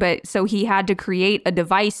colony. But so he had to create a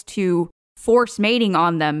device to force mating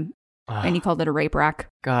on them and he called it a rape rack.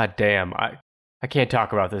 God damn. I can't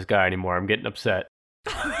talk about this guy anymore. I'm getting upset.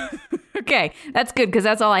 Okay, that's good because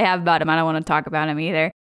that's all I have about him. I don't want to talk about him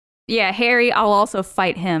either. Yeah, Harry, I'll also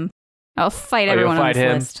fight him. I'll fight everyone on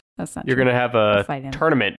this list. That's not You're true. going to have a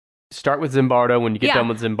tournament. Start with Zimbardo. When you get done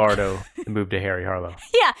with Zimbardo, and move to Harry Harlow.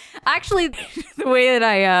 Yeah, actually, the way that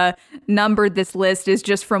I numbered this list is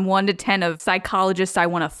just from 1 to 10 of psychologists I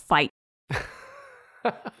want to fight.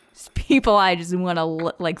 People I just want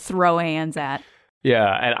to throw hands at. Yeah,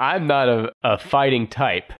 and I'm not a fighting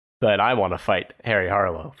type, but I want to fight Harry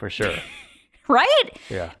Harlow for sure. Right?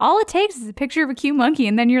 Yeah. All it takes is a picture of a cute monkey,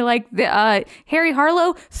 and then you're like, Harry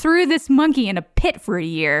Harlow threw this monkey in a pit for a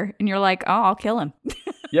year, and you're like, oh, I'll kill him.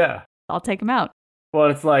 Yeah. I'll take him out. Well,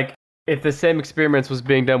 it's like, if the same experiments was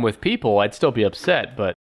being done with people, I'd still be upset,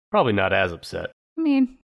 but probably not as upset. I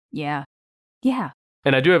mean, yeah. Yeah.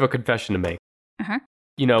 And I do have a confession to make. Uh-huh.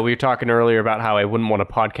 You know, we were talking earlier about how I wouldn't want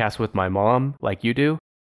to podcast with my mom like you do.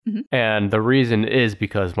 Mm-hmm. And the reason is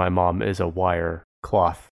because my mom is a wire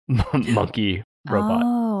cloth monkey robot.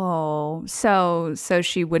 Oh, so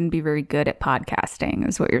she wouldn't be very good at podcasting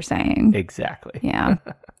is what you're saying. Exactly. Yeah.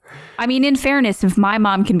 I mean, in fairness, if my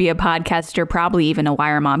mom can be a podcaster, probably even a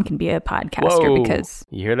wire mom can be a podcaster. Whoa. Because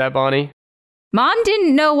you hear that, Bonnie? Mom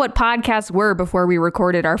didn't know what podcasts were before we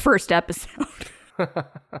recorded our first episode.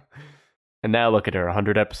 And now look at her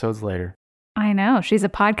 100 episodes later. I know. She's a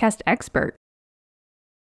podcast expert.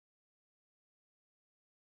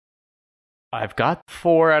 I've got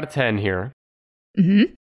 4 out of 10 here.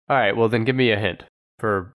 Mm-hmm. All right, well, then give me a hint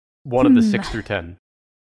for one of the 6 through 10.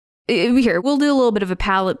 Here, we'll do a little bit of a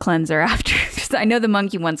palate cleanser after, because I know the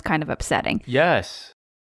monkey one's kind of upsetting. Yes.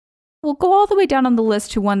 We'll go all the way down on the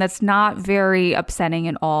list to one that's not very upsetting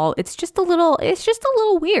at all. It's just a little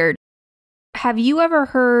weird. Have you ever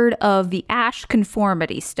heard of the Asch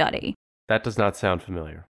conformity study? That does not sound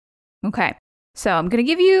familiar. Okay, so I'm going to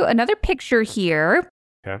give you another picture here.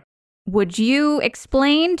 Okay. Would you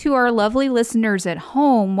explain to our lovely listeners at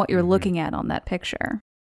home what you're looking at on that picture?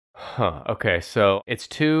 Huh. Okay, so it's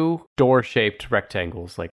 2 door-shaped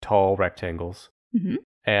rectangles, like tall rectangles. Mm-hmm.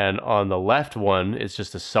 And on the left one is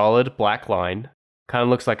just a solid black line. Kind of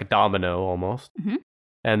looks like a domino almost. Mm-hmm.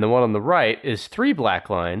 And the one on the right is 3 black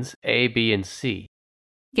lines, A, B, and C.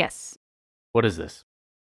 Yes. What is this?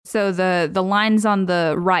 So the lines on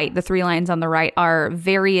the right, the 3 lines on the right, are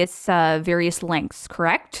various lengths,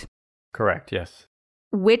 correct? Correct, yes.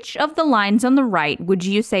 Which of the lines on the right would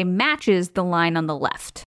you say matches the line on the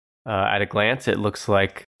left? At a glance, it looks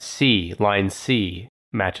like C, line C,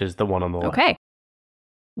 matches the one on the left. Okay.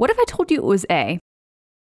 What if I told you it was A?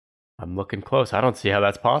 I'm looking close. I don't see how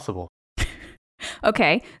that's possible.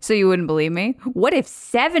 Okay, so you wouldn't believe me? What if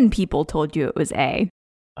 7 people told you it was A?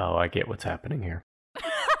 Oh, I get what's happening here.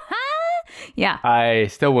 Yeah. I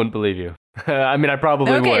still wouldn't believe you. I mean, I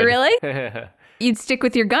probably would. Okay, really? You'd stick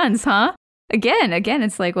with your guns, huh? Again,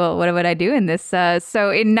 it's like, well, what would I do in this? So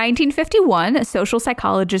in 1951, social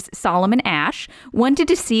psychologist Solomon Asch wanted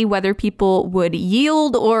to see whether people would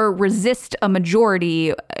yield or resist a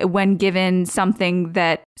majority when given something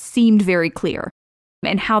that seemed very clear,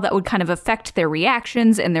 and how that would kind of affect their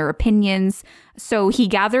reactions and their opinions. So he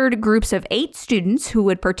gathered groups of 8 students who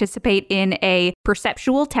would participate in a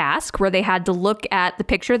perceptual task where they had to look at the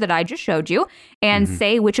picture that I just showed you and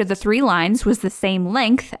say which of the 3 lines was the same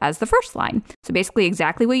length as the first line. So basically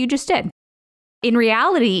exactly what you just did. In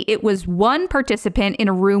reality, it was 1 participant in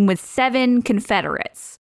a room with 7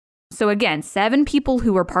 Confederates. So again, 7 people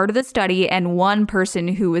who were part of the study and 1 person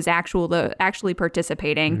who was actually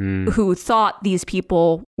participating who thought these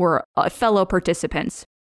people were fellow participants.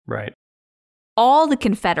 Right. All the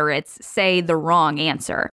Confederates say the wrong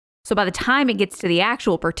answer. So by the time it gets to the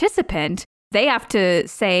actual participant, they have to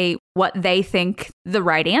say what they think the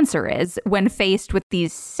right answer is when faced with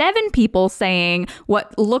these 7 people saying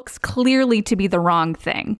what looks clearly to be the wrong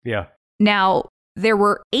thing. Yeah. Now, there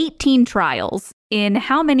were 18 trials. In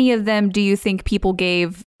how many of them do you think people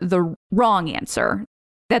gave the wrong answer,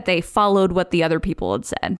 that they followed what the other people had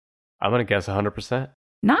said? I'm going to guess 100%.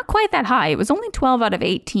 Not quite that high. It was only 12 out of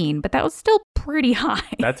 18, but that was still pretty high.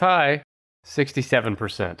 That's high.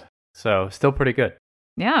 67%. So still pretty good.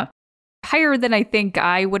 Yeah. Higher than I think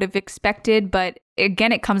I would have expected. But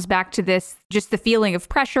again, it comes back to this, just the feeling of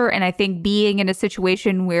pressure. And I think being in a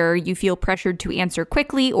situation where you feel pressured to answer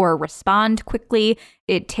quickly or respond quickly,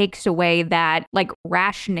 it takes away that like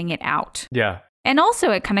rationing it out. Yeah. And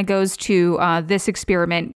also it kind of goes to this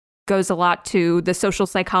experiment goes a lot to the social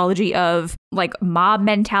psychology of like mob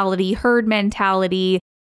mentality, herd mentality,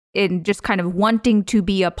 and just kind of wanting to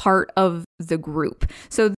be a part of the group.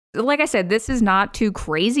 So like I said, this is not too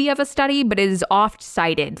crazy of a study, but it is oft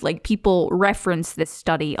cited. Like people reference this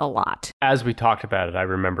study a lot. As we talked about it, I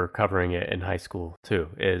remember covering it in high school too.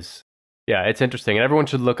 Yeah, it's interesting. And everyone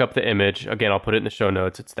should look up the image. Again, I'll put it in the show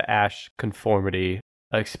notes. It's the Asch conformity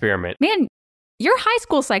experiment. Man, your high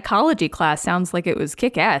school psychology class sounds like it was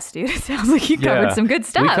kick-ass, dude. It sounds like you covered some good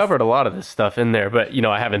stuff. We covered a lot of this stuff in there, but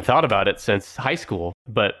I haven't thought about it since high school.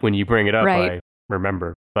 But when you bring it up, right. I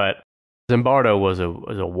remember. But Zimbardo was a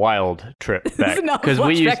wild trip back because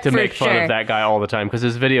we used to make fun of that guy all the time because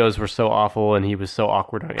his videos were so awful and he was so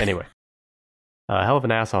awkward. Anyway, hell of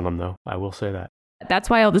an ass on him though. I will say that.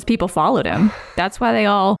 That's why all those people followed him. That's why they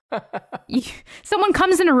all... Someone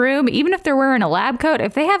comes in a room, even if they're wearing a lab coat,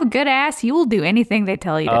 if they have a good ass, you will do anything they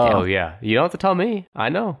tell you to do. Oh, yeah. You don't have to tell me. I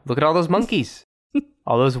know. Look at all those monkeys.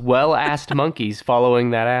 All those well-assed monkeys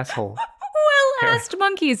following that asshole. Well-assed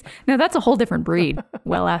monkeys. No, that's a whole different breed.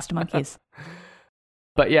 Well-assed monkeys.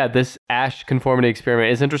 But yeah, this Asch conformity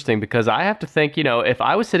experiment is interesting because I have to think, if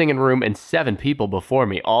I was sitting in a room and 7 people before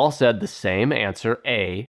me all said the same answer,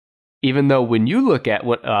 A, even though when you look at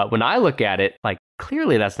when I look at it, like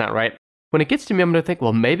clearly that's not right. When it gets to me, I'm going to think,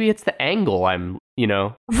 well, maybe it's the angle. I'm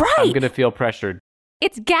going to feel pressured.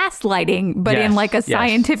 It's gaslighting, but in like a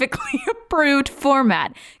scientifically approved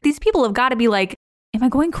format. These people have got to be like, am I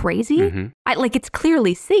going crazy? Mm-hmm. It's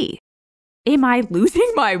clearly C. Am I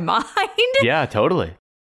losing my mind? Yeah, totally.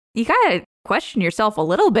 You got to question yourself a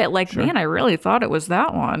little bit. Like, sure. Man, I really thought it was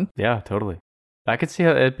that one. Yeah, totally. I could see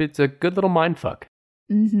how it's a good little mind fuck.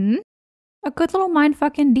 Mm-hmm. A good little mind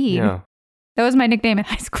fuck indeed. Yeah. That was my nickname in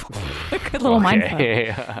high school. A good little mind fuck.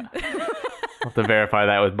 Yeah. I'll have to verify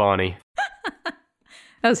that with Bonnie.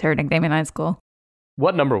 That was her nickname in high school.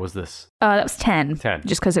 What number was this? That was 10. 10.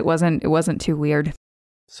 Just because it wasn't too weird.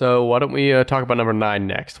 So why don't we talk about number 9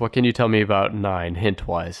 next? What can you tell me about 9,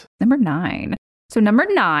 hint-wise? Number 9. So number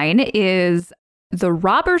 9 is the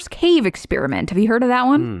Robbers Cave experiment. Have you heard of that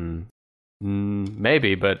one?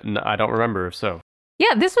 Maybe, but I don't remember if so.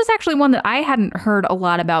 Yeah, this was actually one that I hadn't heard a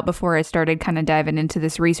lot about before I started kind of diving into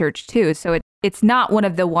this research too. So it's not one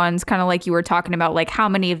of the ones kind of like you were talking about, like how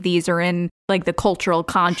many of these are in like the cultural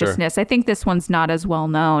consciousness. Sure. I think this one's not as well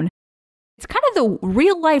known. It's kind of the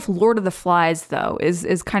real life Lord of the Flies, though,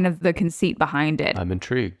 is kind of the conceit behind it. I'm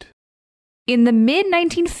intrigued. In the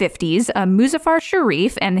mid-1950s, Muzaffar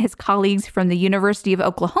Sharif and his colleagues from the University of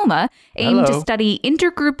Oklahoma aimed to study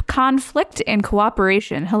intergroup conflict and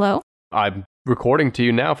cooperation. Hello? I'm recording to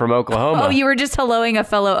you now from Oklahoma. Oh, you were just helloing a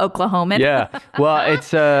fellow Oklahoman? Yeah. Well,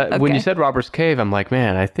 it's Okay. When you said Robbers Cave, I'm like,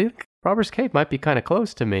 man, I think Robbers Cave might be kind of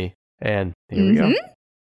close to me. And here we go.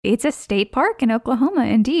 It's a state park in Oklahoma,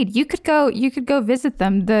 indeed. You could go visit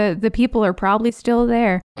them. The people are probably still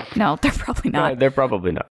there. No, they're probably not. They're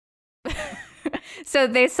probably not. So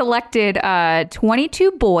they selected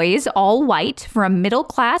 22 boys, all white, from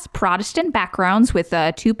middle-class Protestant backgrounds with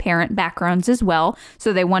 2 parent backgrounds as well.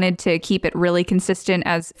 So they wanted to keep it really consistent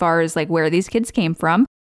as far as like where these kids came from.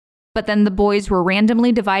 But then the boys were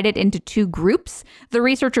randomly divided into 2 groups. The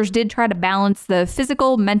researchers did try to balance the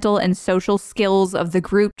physical, mental, and social skills of the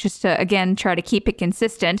group just to, again, try to keep it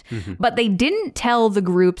consistent. Mm-hmm. But they didn't tell the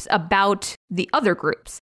groups about the other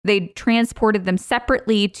groups. They transported them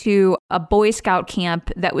separately to a Boy Scout camp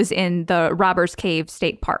that was in the Robbers Cave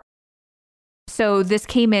State Park. So this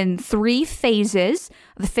came in 3 phases.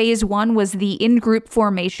 The phase 1 was the in-group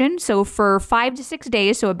formation. So for 5 to 6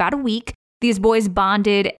 days, so about a week, these boys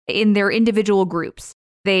bonded in their individual groups.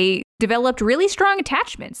 They developed really strong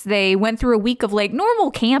attachments. They went through a week of like normal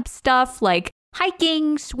camp stuff, like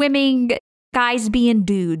hiking, swimming, guys being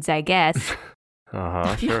dudes, I guess.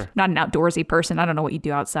 Sure. Not an outdoorsy person. I don't know what you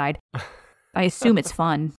do outside. I assume it's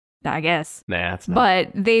fun, I guess. Nah, it's not.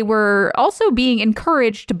 But they were also being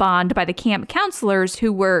encouraged to bond by the camp counselors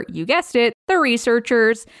who were, you guessed it, the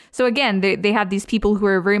researchers. So again, they had these people who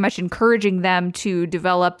were very much encouraging them to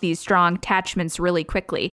develop these strong attachments really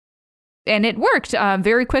quickly. And it worked.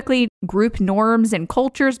 Very quickly, group norms and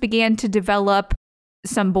cultures began to develop.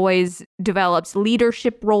 Some boys developed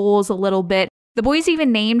leadership roles a little bit. The boys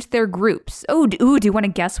even named their groups. Do you want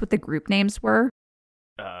to guess what the group names were?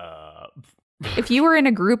 If you were in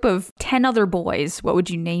a group of 10 other boys, what would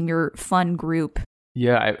you name your fun group?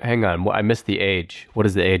 Yeah, hang on. I missed the age. What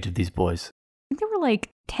is the age of these boys? I think they were like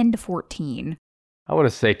 10 to 14. I want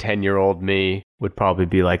to say 10-year-old me would probably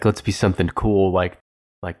be like, let's be something cool, like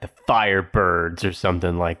the Firebirds or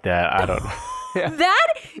something like that. I don't know. Yeah. That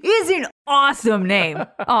is an awesome name.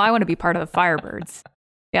 Oh, I want to be part of the Firebirds.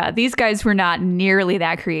 Yeah, these guys were not nearly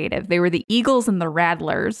that creative. They were the Eagles and the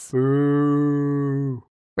Rattlers. Ooh.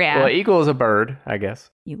 Yeah. Well, eagle is a bird, I guess.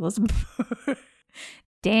 Eagles.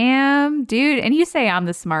 Damn, dude. And you say I'm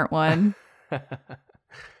the smart one.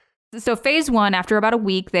 So phase 1, after about a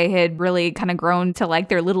week, they had really kind of grown to like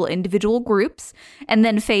their little individual groups. And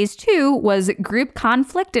then phase 2 was group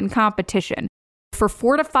conflict and competition. For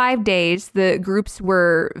 4 to 5 days, the groups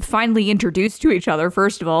were finally introduced to each other.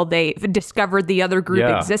 First of all, they discovered the other group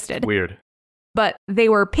existed. Weird. But they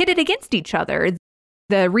were pitted against each other.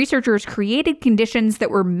 The researchers created conditions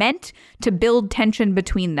that were meant to build tension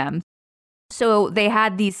between them. So they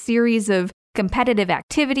had these series of competitive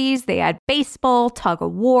activities. They had baseball, tug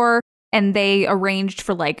of war, and they arranged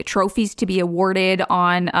for like trophies to be awarded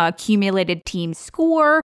on accumulated team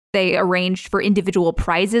score. They arranged for individual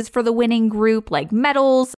prizes for the winning group, like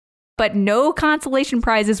medals, but no consolation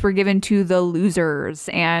prizes were given to the losers.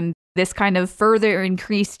 And this kind of further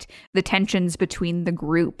increased the tensions between the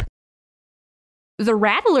group. The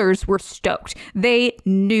Rattlers were stoked. They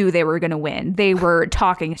knew they were going to win. They were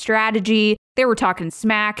talking strategy. They were talking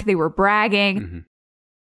smack. They were bragging.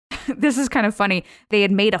 Mm-hmm. This is kind of funny. They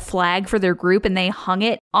had made a flag for their group and they hung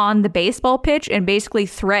it on the baseball pitch and basically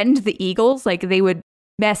threatened the Eagles like they would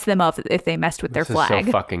mess them up if they messed with their flag. This is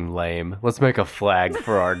so fucking lame. Let's make a flag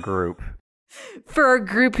for our group. For our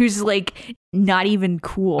group who's like not even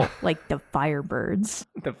cool, like the Firebirds.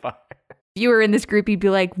 If you were in this group, you'd be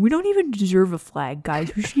like, we don't even deserve a flag,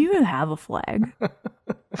 guys. We shouldn't even have a flag.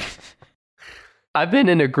 I've been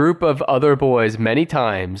in a group of other boys many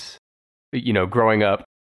times, growing up.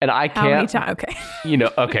 And I can't. How many times? Okay.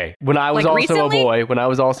 Okay. When I was like also recently?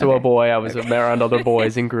 a boy, I was around other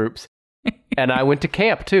boys in groups. And I went to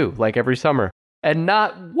camp too, like every summer. And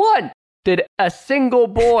not one did a single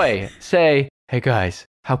boy say, hey guys,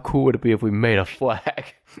 how cool would it be if we made a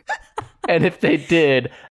flag? And if they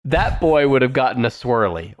did, that boy would have gotten a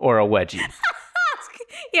swirly or a wedgie.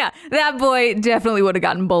 Yeah, that boy definitely would have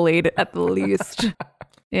gotten bullied at the least.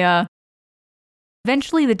 Yeah.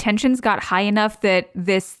 Eventually, the tensions got high enough that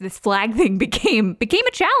this flag thing became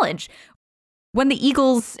a challenge. When the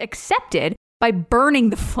Eagles accepted by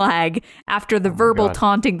burning the flag after the verbal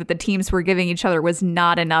taunting that the teams were giving each other was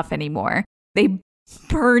not enough anymore. They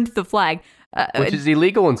burned the flag. Which is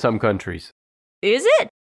illegal in some countries. Is it?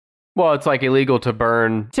 Well, it's like illegal to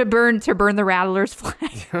burn the Rattlers'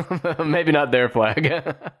 flag. Maybe not their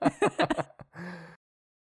flag.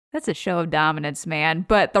 That's a show of dominance, man.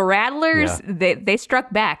 But the Rattlers, they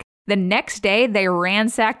struck back. The next day, they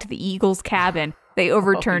ransacked the Eagles' cabin. They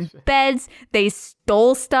overturned beds. They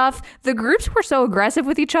stole stuff. The groups were so aggressive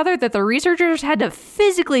with each other that the researchers had to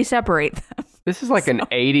physically separate them. This is like an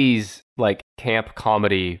 80s like camp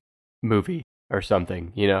comedy movie or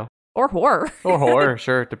something, Or horror. Or horror,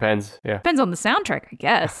 sure. Depends. Yeah. Depends on the soundtrack, I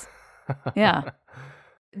guess. Yeah.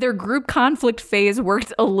 Their group conflict phase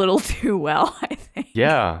worked a little too well, I think.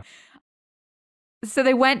 Yeah. So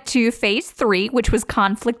they went to phase 3, which was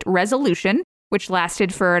conflict resolution, which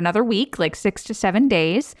lasted for another week, like 6 to 7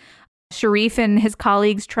 days. Sharif and his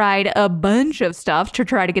colleagues tried a bunch of stuff to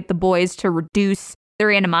try to get the boys to reduce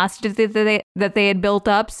their animosity that they had built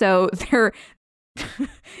up. So they're...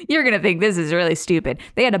 You're going to think this is really stupid.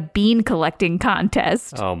 They had a bean collecting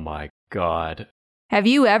contest. Oh my God. Have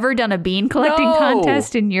you ever done a bean collecting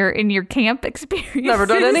contest in your camp experience? Never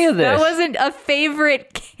done any of this. That wasn't a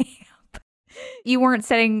favorite camp. You weren't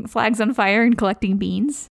setting flags on fire and collecting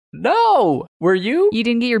beans? No. Were you? You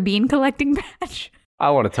didn't get your bean collecting badge? I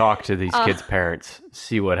want to talk to these kids' parents,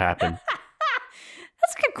 see what happened.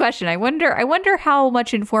 That's a good question. I wonder how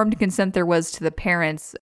much informed consent there was to the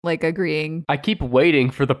parents, like, agreeing. I keep waiting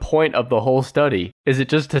for the point of the whole study. Is it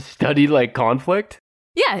just to study, like, conflict?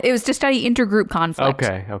 Yeah, it was to study intergroup conflict.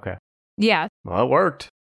 Okay. Yeah. Well, it worked.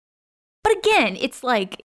 But again,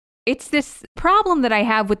 it's this problem that I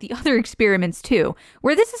have with the other experiments too,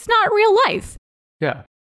 where this is not real life. Yeah.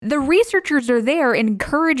 The researchers are there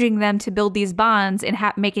encouraging them to build these bonds and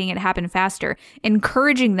making it happen faster,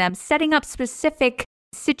 encouraging them, setting up specific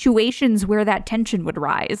situations where that tension would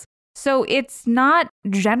rise. So it's not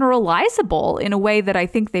generalizable in a way that I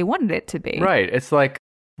think they wanted it to be. Right. It's like,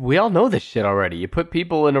 we all know this shit already. You put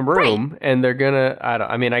people in a room and they're gonna,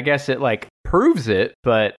 I guess it like proves it,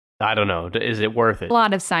 but I don't know. Is it worth it? A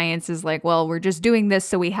lot of science is like, well, we're just doing this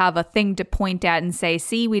so we have a thing to point at and say,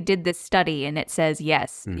 see, we did this study and it says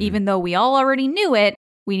yes. Mm-hmm. Even though we all already knew it,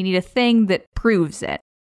 we need a thing that proves it.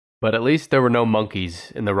 But at least there were no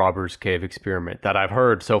monkeys in the Robbers Cave experiment that I've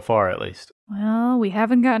heard so far, at least. Well, we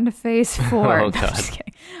haven't gotten to phase 4. Oh, no, God. Just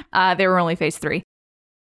kidding. They were only phase 3.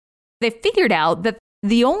 They figured out that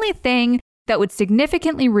the only thing that would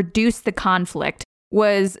significantly reduce the conflict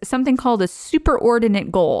was something called a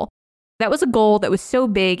superordinate goal. That was a goal that was so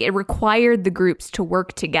big, it required the groups to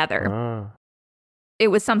work together. It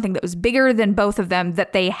was something that was bigger than both of them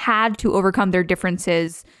that they had to overcome their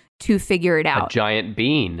differences to figure it out. A giant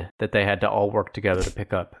bean that they had to all work together to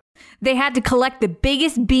pick up. They had to collect the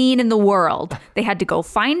biggest bean in the world. They had to go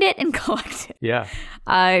find it and collect it. Yeah.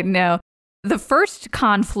 No. The first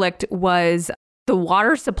conflict was the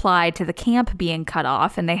water supply to the camp being cut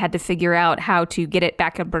off, and they had to figure out how to get it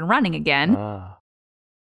back up and running again.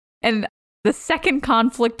 And the second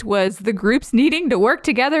conflict was the groups needing to work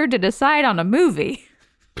together to decide on a movie.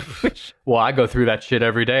 Well, I go through that shit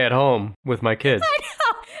every day at home with my kids. I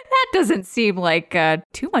know. That doesn't seem like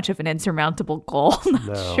too much of an insurmountable goal.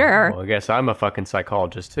 No. Sure. Well, I guess I'm a fucking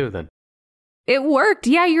psychologist too then. It worked.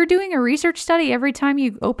 Yeah, you're doing a research study every time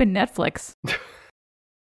you open Netflix.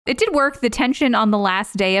 It did work. The tension on the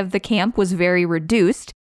last day of the camp was very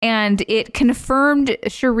reduced, and it confirmed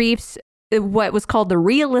Sharif's what was called the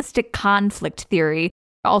realistic conflict theory,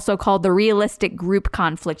 also called the realistic group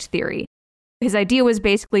conflict theory. His idea was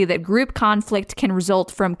basically that group conflict can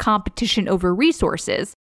result from competition over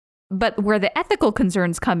resources. But where the ethical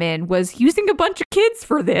concerns come in was using a bunch of kids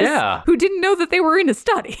for this who didn't know that they were in a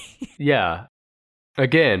study. Yeah.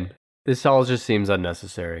 Again, this all just seems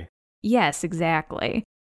unnecessary. Yes, exactly.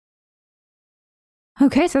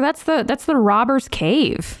 Okay, so that's the Robber's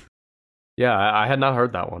Cave. Yeah, I had not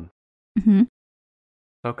heard that one. Mm-hmm.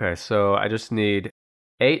 Okay, so I just need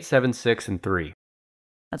 8, 7, 6, and 3.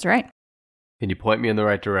 That's right. Can you point me in the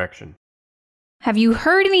right direction? Have you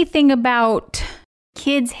heard anything about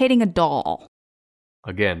kids hitting a doll?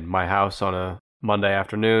 Again, my house on a Monday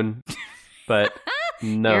afternoon, but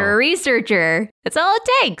no. You're a researcher. That's all it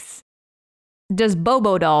takes. Does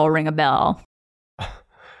Bobo doll ring a bell?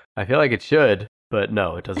 I feel like it should, but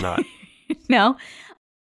no, it does not. No.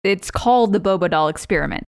 It's called the Bobo doll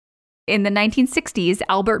experiment. In the 1960s,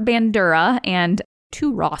 Albert Bandura and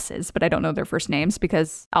 2 Rosses, but I don't know their first names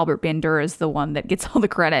because Albert Bandura is the one that gets all the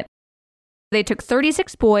credit. They took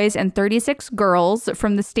 36 boys and 36 girls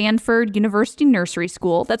from the Stanford University Nursery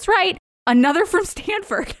School. That's right, another from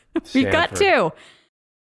Stanford. We got 2.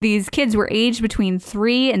 These kids were aged between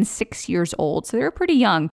 3 and 6 years old, so they were pretty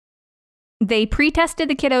young. They pre-tested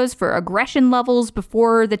the kiddos for aggression levels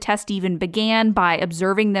before the test even began by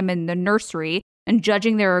observing them in the nursery and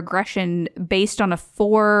judging their aggression based on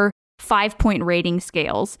 4 5-point rating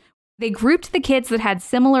scales. They grouped the kids that had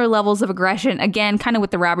similar levels of aggression, again, kind of with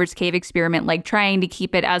the Robbers Cave experiment, like trying to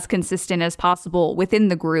keep it as consistent as possible within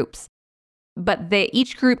the groups. But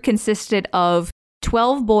each group consisted of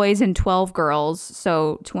 12 boys and 12 girls,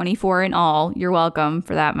 so 24 in all. You're welcome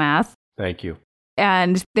for that math. Thank you.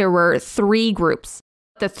 And there were 3 groups.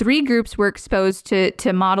 The 3 groups were exposed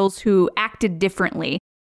to models who acted differently.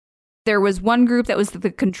 There was one group that was the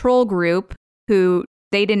control group who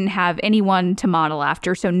they didn't have anyone to model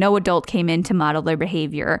after, so no adult came in to model their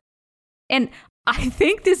behavior. And I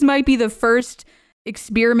think this might be the first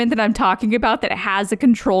experiment that I'm talking about that has a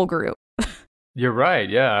control group. You're right,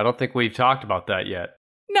 yeah. I don't think we've talked about that yet.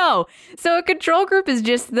 No. So a control group is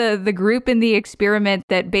just the group in the experiment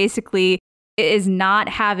that basically is not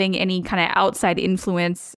having any kind of outside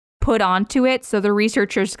influence put onto it. So the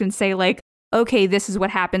researchers can say like, okay, this is what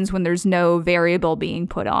happens when there's no variable being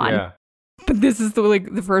put on. Yeah. But this is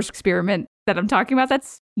the first experiment that I'm talking about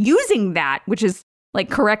that's using that, which is like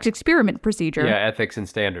correct experiment procedure. Yeah, ethics and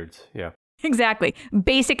standards. Yeah. Exactly.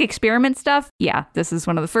 Basic experiment stuff. Yeah, this is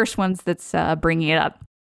one of the first ones that's bringing it up.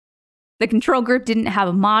 The control group didn't have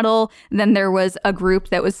a model. Then there was a group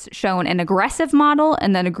that was shown an aggressive model,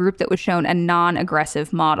 and then a group that was shown a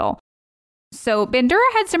non-aggressive model. So Bandura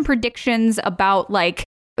had some predictions about like,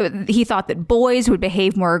 he thought that boys would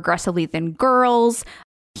behave more aggressively than girls.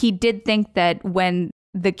 He did think that when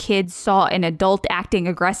the kids saw an adult acting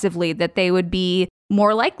aggressively, that they would be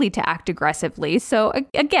more likely to act aggressively. So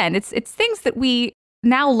again, it's things that we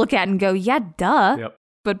now look at and go, yeah, duh. Yep.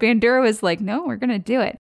 But Bandura was like, no, we're going to do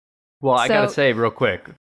it. Well, I got to say real quick,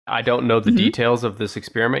 I don't know the details of this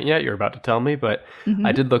experiment yet. You're about to tell me, but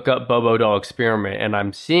I did look up Bobo doll experiment, and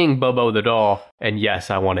I'm seeing Bobo the doll, and yes,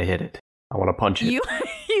 I want to hit it. I want to punch it.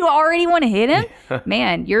 You already want to hit him?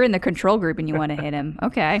 Man, you're in the control group and you want to hit him.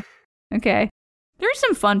 Okay. There's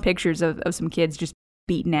some fun pictures of some kids just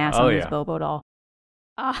beating ass on this Bobo doll.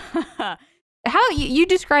 How you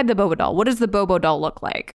describe the Bobo doll? What does the Bobo doll look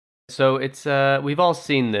like? So it's we've all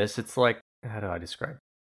seen this. It's like, how do I describe it?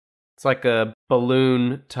 It's like a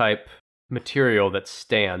balloon type material that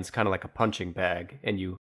stands kind of like a punching bag, and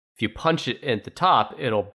if you punch it at the top,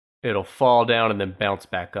 it'll fall down and then bounce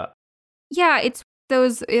back up. Yeah, it's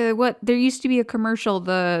those there used to be a commercial,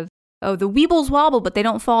 the Weebles wobble, but they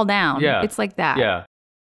don't fall down. Yeah. It's like that. Yeah.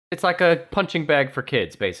 It's like a punching bag for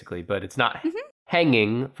kids basically, but it's not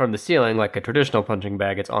hanging from the ceiling like a traditional punching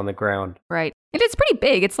bag. It's on the ground. Right. And it's pretty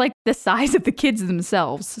big. It's like the size of the kids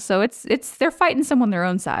themselves. So they're fighting someone their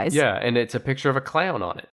own size. Yeah, and it's a picture of a clown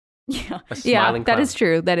on it. Yeah. A smiling that clown. is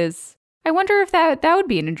true. That is. I wonder if that would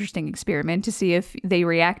be an interesting experiment to see if they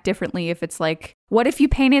react differently. If it's like, what if you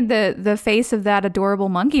painted the face of that adorable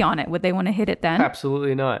monkey on it? Would they want to hit it then?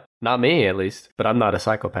 Absolutely not. Not me, at least. But I'm not a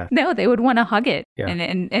psychopath. No, they would want to hug it Yeah.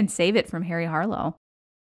 and save it from Harry Harlow.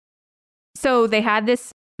 So they had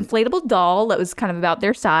this inflatable doll that was kind of about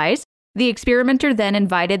their size. The experimenter then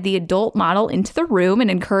invited the adult model into the room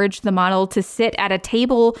and encouraged the model to sit at a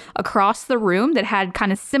table across the room that had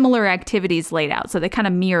kind of similar activities laid out. So they kind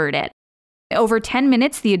of mirrored it. Over 10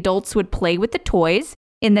 minutes, the adults would play with the toys.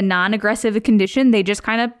 In the non-aggressive condition, they just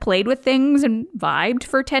kind of played with things and vibed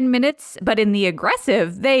for 10 minutes. But in the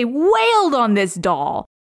aggressive, they wailed on this doll.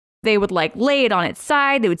 They would like lay it on its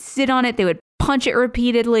side. They would sit on it. They would punch it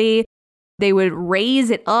repeatedly. They would raise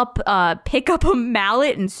it up, pick up a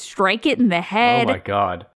mallet and strike it in the head. Oh my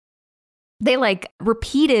God. They like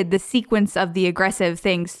repeated the sequence of the aggressive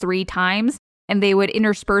things 3 times. And they would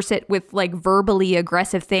intersperse it with like verbally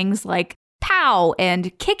aggressive things like pow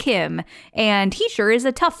and kick him. And he sure is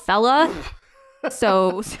a tough fella.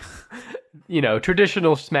 So,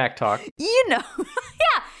 traditional smack talk. yeah,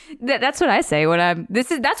 that's what I say when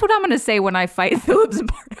that's what I'm going to say when I fight Philip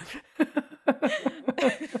Zimbardo.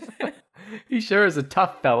 He sure is a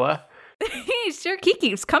tough fella. He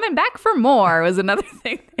keeps coming back for more was another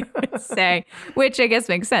thing they would say, which I guess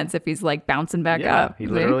makes sense if he's like bouncing back up. He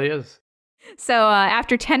literally is. So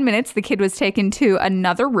after 10 minutes, the kid was taken to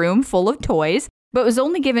another room full of toys, but was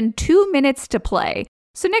only given 2 minutes to play.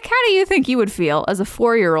 So Nick, how do you think you would feel as a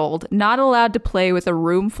 4-year-old not allowed to play with a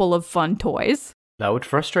room full of fun toys? That would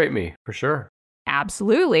frustrate me, for sure.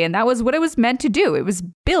 Absolutely. And that was what it was meant to do. It was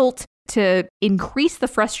built to increase the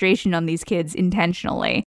frustration on these kids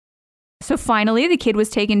intentionally. So finally, the kid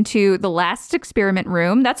was taken to the last experiment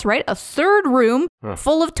room. That's right, a third room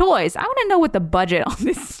full of toys. I want to know what the budget on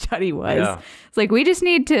this study was. Yeah. It's like, we just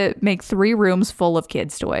need to make 3 rooms full of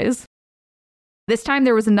kids' toys. This time,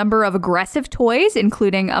 there was a number of aggressive toys,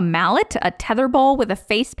 including a mallet, a tetherball with a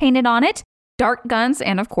face painted on it, dart guns,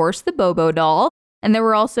 and of course, the Bobo doll. And there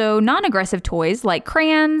were also non-aggressive toys like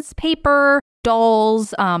crayons, paper,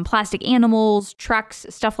 dolls, plastic animals, trucks,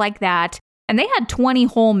 stuff like that. And they had 20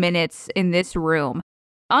 whole minutes in this room.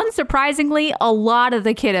 Unsurprisingly, a lot of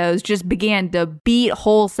the kiddos just began to beat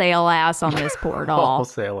wholesale ass on this poor doll.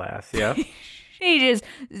 Wholesale ass, yeah. She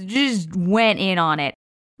just went in on it.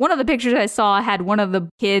 One of the pictures I saw had one of the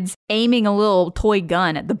kids aiming a little toy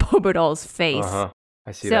gun at the Bobo doll's face.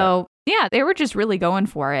 I see that. So, yeah, they were just really going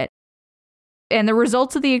for it. And the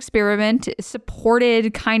results of the experiment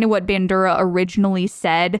supported kind of what Bandura originally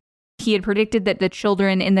said. He had predicted that the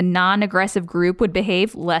children in the non-aggressive group would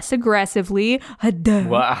behave less aggressively.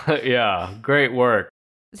 Wow, yeah, great work.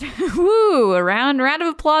 Woo, a round of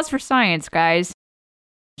applause for science, guys.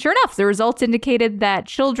 Sure enough, the results indicated that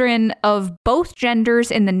children of both genders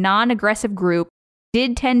in the non-aggressive group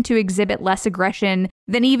did tend to exhibit less aggression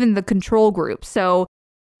than even the control group. So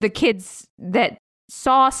the kids that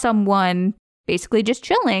saw someone basically just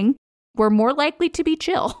chilling were more likely to be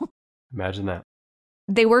chill. Imagine that.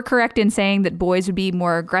 They were correct in saying that boys would be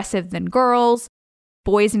more aggressive than girls.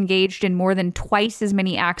 Boys engaged in more than twice as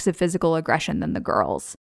many acts of physical aggression than the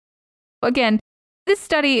girls. Again, this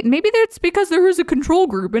study, maybe that's because there was a control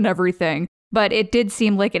group and everything, but it did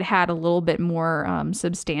seem like it had a little bit more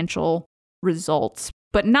substantial results,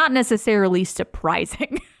 but not necessarily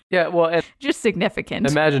surprising. Yeah, well, and just significant.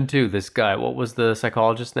 Imagine, too, this guy. What was the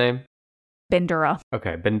psychologist's name? Bandura.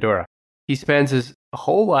 Okay, Bandura. He spends his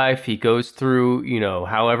whole life, he goes through,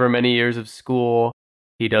 however many years of school.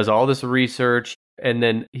 He does all this research, and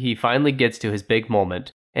then he finally gets to his big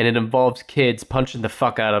moment, and it involves kids punching the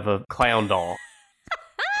fuck out of a clown doll.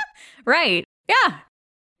 Right. Yeah.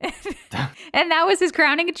 And that was his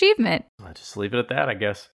crowning achievement. I'll just leave it at that, I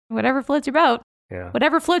guess. Whatever floats your boat. Yeah.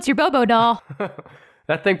 Whatever floats your Bobo doll.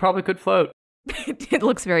 That thing probably could float. It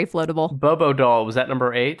looks very floatable. Bobo doll, was that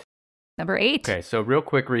number 8? Number 8. Okay, so real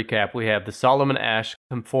quick recap. We have the Solomon Asch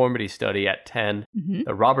conformity study at 10,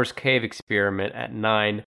 the Robbers Cave experiment at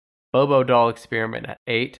 9, Bobo doll experiment at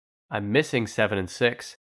 8. I'm missing 7 and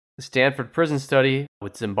 6. The Stanford prison study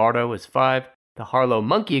with Zimbardo is 5. The Harlow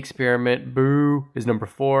monkey experiment, boo, is number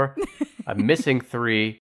 4. I'm missing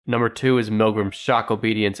 3. Number 2 is Milgram's shock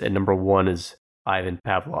obedience, and number 1 is Ivan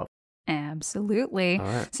Pavlov. Absolutely. All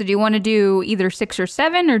right. So do you want to do either 6 or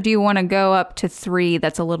 7, or do you want to go up to 3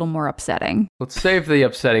 that's a little more upsetting? Let's save the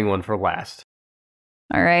upsetting one for last.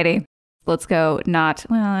 Alrighty. let's go. Not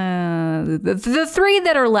the three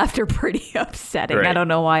that are left are pretty upsetting. Right. I don't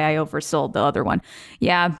know why I oversold the other one.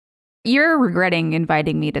 Yeah, you're regretting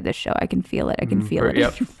inviting me to this show. I can feel it. I can feel it.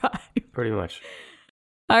 Yep. In your vibe. Pretty much.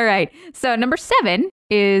 All right. So number 7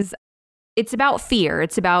 is it's about fear.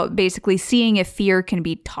 It's about basically seeing if fear can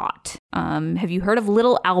be taught. Have you heard of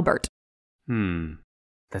Little Albert?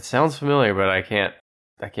 That sounds familiar, but I can't.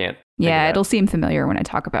 Yeah, it'll seem familiar when I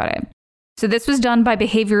talk about it. So this was done by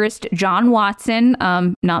behaviorist John Watson,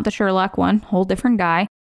 not the Sherlock one, whole different guy,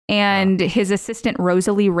 and his assistant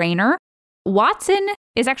Rosalie Rayner. Watson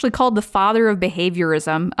is actually called the father of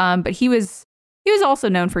behaviorism, but he was also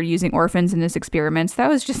known for using orphans in his experiments.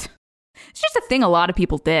 It's just a thing a lot of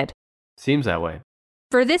people did. Seems that way.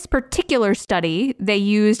 For this particular study, they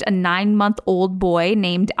used a 9-month-old boy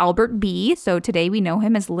named Albert B. So today we know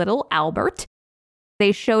him as Little Albert.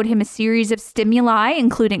 They showed him a series of stimuli,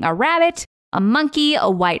 including a rabbit, a monkey, a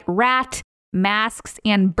white rat, masks,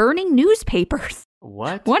 and burning newspapers.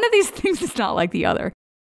 What? One of these things is not like the other.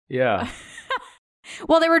 Yeah.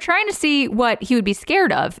 Well, they were trying to see what he would be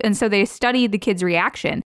scared of, and so they studied the kid's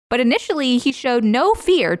reaction. But initially, he showed no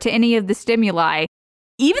fear to any of the stimuli,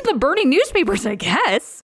 even the burning newspapers, I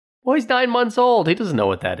guess. Well, he's 9 months old. He doesn't know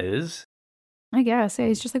what that is. I guess. Yeah,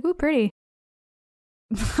 he's just like, ooh, pretty.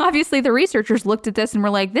 Obviously, the researchers looked at this and were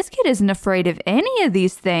like, this kid isn't afraid of any of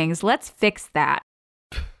these things. Let's fix that.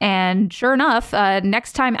 And sure enough,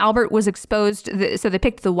 next time Albert was exposed, so they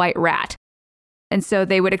picked the white rat. And so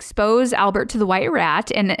they would expose Albert to the white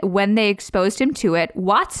rat. And when they exposed him to it,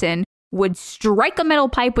 Watson would strike a metal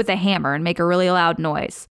pipe with a hammer and make a really loud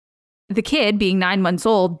noise. The kid, being 9 months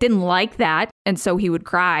old, didn't like that. And so he would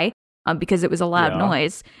cry because it was a loud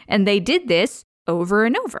noise. And they did this over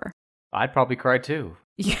and over. I'd probably cry too.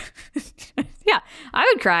 Yeah,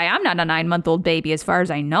 I would cry. I'm not a 9-month-old baby as far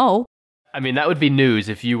as I know. I mean, that would be news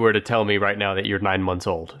if you were to tell me right now that you're 9 months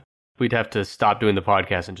old. We'd have to stop doing the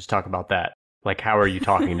podcast and just talk about that. Like, how are you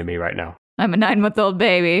talking to me right now? I'm a 9-month-old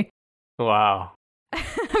baby. Wow.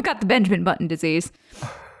 I've got the Benjamin Button disease.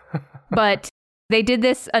 But they did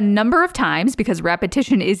this a number of times because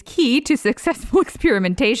repetition is key to successful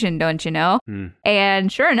experimentation, don't you know?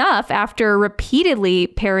 And sure enough, after repeatedly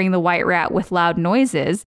pairing the white rat with loud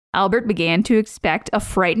noises, Albert began to expect a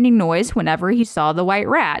frightening noise whenever he saw the white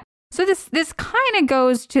rat. So this kind of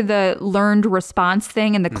goes to the learned response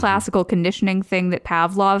thing and the classical conditioning thing that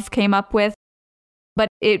Pavlov came up with. But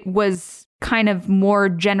it was kind of more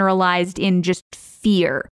generalized in just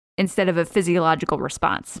fear instead of a physiological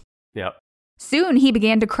response. Yep. Soon he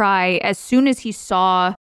began to cry as soon as he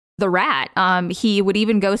saw the rat. He would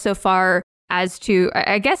even go so far as to,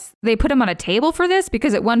 I guess they put him on a table for this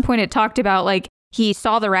because at one point it talked about like he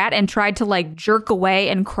saw the rat and tried to like jerk away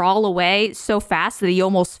and crawl away so fast that he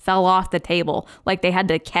almost fell off the table. Like they had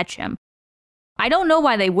to catch him. I don't know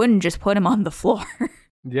why they wouldn't just put him on the floor.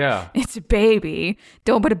 Yeah. It's a baby.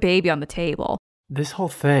 Don't put a baby on the table. This whole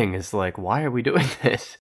thing is like, why are we doing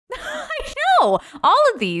this? I know. All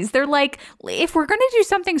of these, they're like, if we're going to do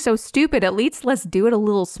something so stupid, at least let's do it a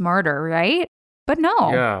little smarter, right? But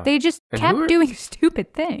no, they just kept doing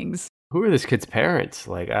stupid things. Who are this kid's parents?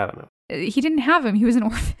 Like, I don't know. He didn't have him. He was an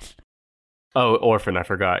orphan. Oh, orphan. I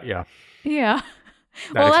forgot. Yeah. Yeah.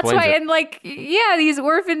 Well, that's why. And like, yeah, these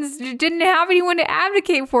orphans didn't have anyone to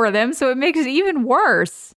advocate for them. So it makes it even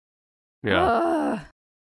worse. Yeah.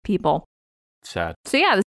 People. Sad. So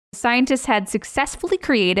yeah, the scientists had successfully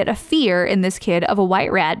created a fear in this kid of a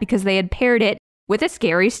white rat because they had paired it with a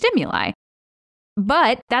scary stimuli.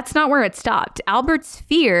 But that's not where it stopped. Albert's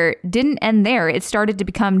fear didn't end there. It started to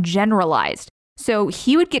become generalized. So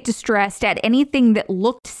he would get distressed at anything that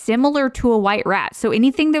looked similar to a white rat. So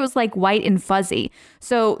anything that was like white and fuzzy.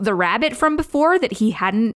 So the rabbit from before that he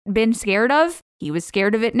hadn't been scared of, he was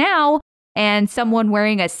scared of it now. And someone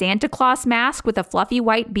wearing a Santa Claus mask with a fluffy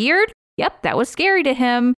white beard, yep, that was scary to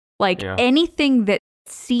him. Like anything that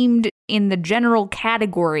seemed in the general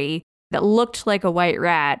category that looked like a white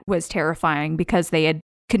rat was terrifying because they had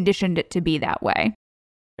conditioned it to be that way.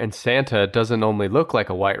 And Santa doesn't only look like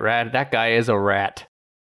a white rat, that guy is a rat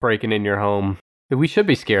breaking in your home. We should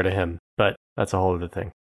be scared of him, but that's a whole other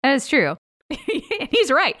thing. That is true. He's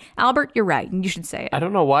right. Albert, you're right. You should say it. I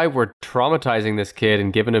don't know why we're traumatizing this kid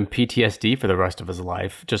and giving him PTSD for the rest of his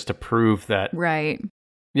life just to prove that. Right.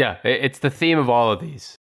 Yeah, it's the theme of all of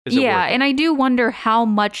these. Yeah, and I do wonder how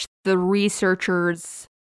much the researchers,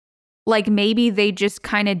 like maybe they just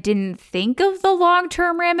kind of didn't think of the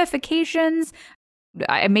long-term ramifications.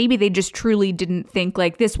 Maybe they just truly didn't think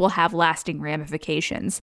like this will have lasting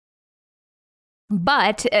ramifications.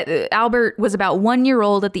 But Albert was about 1 year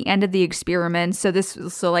old at the end of the experiment.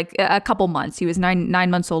 So like a couple months. He was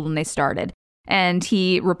nine months old when they started. And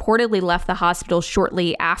he reportedly left the hospital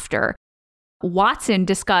shortly after. Watson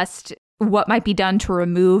discussed what might be done to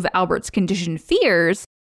remove Albert's conditioned fears,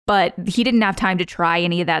 but he didn't have time to try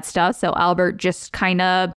any of that stuff. So Albert just kind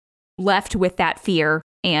of left with that fear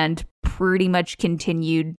and pretty much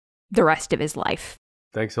continued the rest of his life.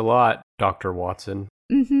 Thanks a lot, Dr. Watson.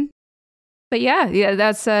 Mm-hmm. But yeah,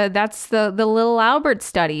 that's the little Albert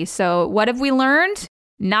study. So what have we learned?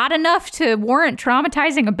 Not enough to warrant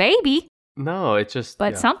traumatizing a baby. No, it's just...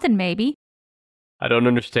 But something maybe. I don't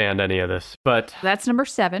understand any of this, but... That's number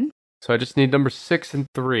 7. So I just need number 6 and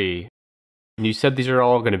 3. And you said these are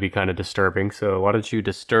all going to be kind of disturbing, so why don't you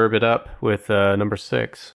disturb it up with number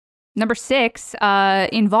 6? Number 6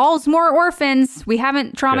 involves more orphans. We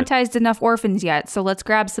haven't traumatized enough orphans yet, so let's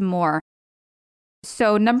grab some more.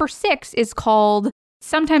 So number 6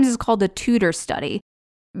 sometimes it's called a Tudor study.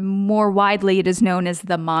 More widely, it is known as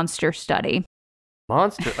the monster study.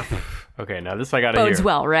 Monster? Okay, now this I gotta hear. Bodes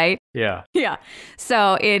well, right? Yeah. Yeah.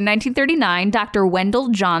 So in 1939, Dr. Wendell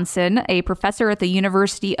Johnson, a professor at the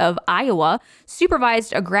University of Iowa,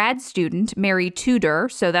 supervised a grad student, Mary Tudor.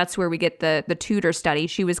 So that's where we get the Tudor study.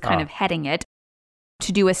 She was kind of heading it,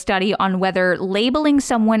 to do a study on whether labeling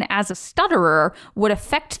someone as a stutterer would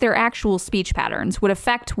affect their actual speech patterns, would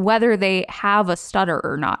affect whether they have a stutter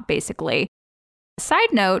or not, basically.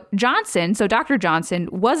 Side note, Dr. Johnson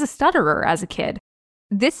was a stutterer as a kid.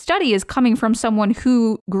 This study is coming from someone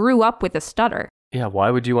who grew up with a stutter. Yeah,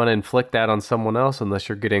 why would you want to inflict that on someone else unless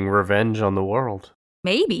you're getting revenge on the world?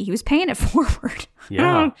 Maybe. He was paying it forward.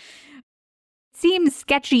 Yeah. Seems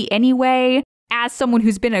sketchy anyway. As someone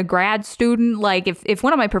who's been a grad student, like if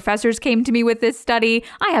one of my professors came to me with this study,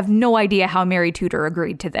 I have no idea how Mary Tudor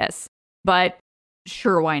agreed to this. But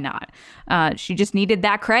sure, why not? She just needed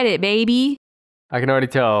that credit, baby. I can already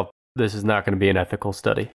tell this is not going to be an ethical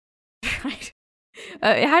study. Right.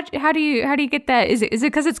 How do you get that? Is it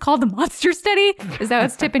because it's called the monster study? Is that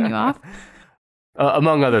what's tipping you off?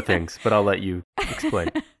 Among other things, but I'll let you explain.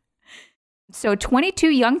 So 22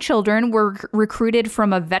 young children were recruited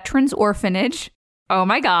from a veterans orphanage. Oh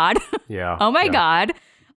my God. Yeah. Oh my God.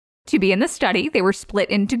 To be in the study, they were split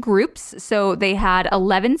into groups. So they had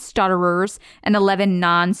 11 stutterers and 11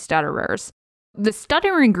 non-stutterers. The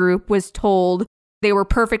stuttering group was told they were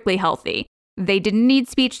perfectly healthy. They didn't need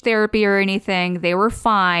speech therapy or anything. They were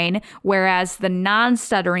fine. Whereas the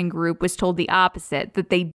non-stuttering group was told the opposite, that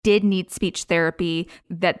they did need speech therapy,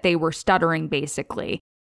 that they were stuttering, basically.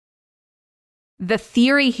 The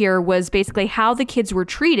theory here was basically how the kids were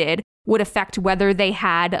treated would affect whether they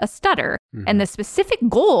had a stutter. Mm-hmm. And the specific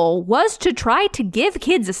goal was to try to give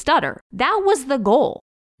kids a stutter. That was the goal.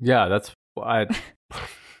 Yeah, that's why.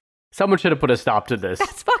 Someone should have put a stop to this.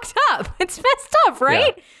 That's fucked up. It's messed up,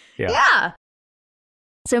 right? Yeah.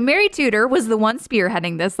 So Mary Tudor was the one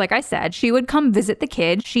spearheading this. Like I said, she would come visit the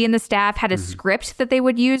kids. She and the staff had a script that they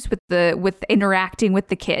would use with interacting with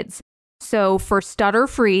the kids. So for stutter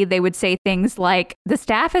free, they would say things like, the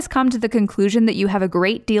staff has come to the conclusion that you have a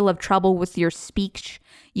great deal of trouble with your speech.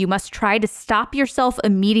 You must try to stop yourself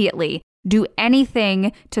immediately. Do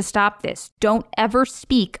anything to stop this. Don't ever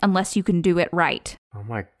speak unless you can do it right. Oh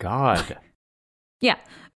my God. Yeah.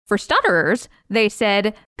 For stutterers, they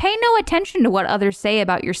said, pay no attention to what others say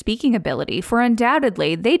about your speaking ability, for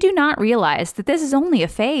undoubtedly they do not realize that this is only a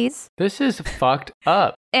phase. This is fucked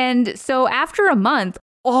up. And so after a month,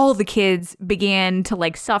 all the kids began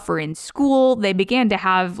to suffer in school. They began to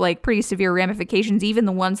have pretty severe ramifications, even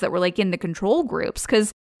the ones that were in the control groups.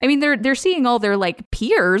 Because, I mean, they're seeing all their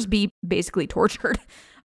peers be basically tortured.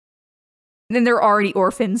 Then they're already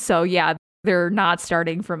orphans. So yeah, they're not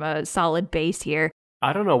starting from a solid base here.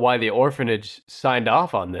 I don't know why the orphanage signed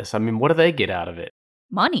off on this. I mean, what do they get out of it?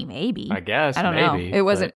 Money, maybe. I guess, I don't know. It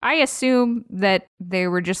wasn't. I assume that they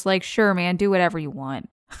were just sure, man, do whatever you want.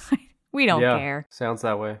 We don't care. Sounds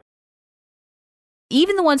that way.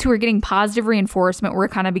 Even the ones who were getting positive reinforcement were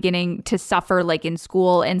kind of beginning to suffer in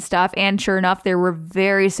school and stuff. And sure enough, there were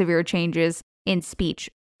very severe changes in speech.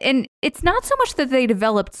 And it's not so much that they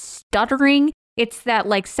developed stuttering. It's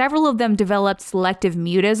that several of them developed selective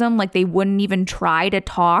mutism. They wouldn't even try to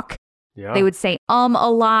talk. Yeah. They would say a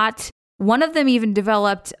lot. One of them even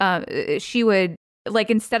developed, she would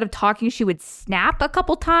instead of talking, she would snap a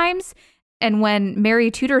couple times. And when Mary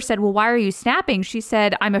Tudor said, well, why are you snapping? She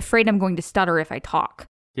said, I'm afraid I'm going to stutter if I talk.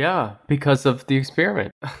 Yeah, because of the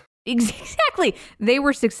experiment. Exactly. They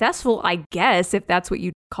were successful, I guess, if that's what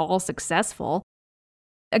you'd call successful.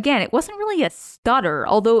 Again, it wasn't really a stutter,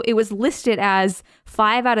 although it was listed as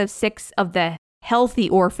 5 out of 6 of the healthy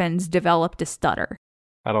orphans developed a stutter.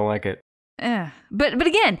 I don't like it. But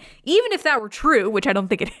again, even if that were true, which I don't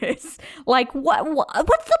think it is, like what's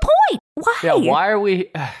the point? Why? Yeah, why are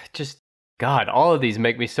we God, all of these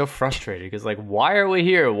make me so frustrated because, like, why are we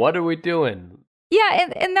here? What are we doing? Yeah,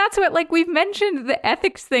 and that's what, like, we've mentioned the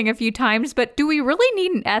ethics thing a few times, but do we really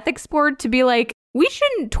need an ethics board to be like, we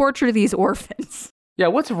shouldn't torture these orphans? Yeah,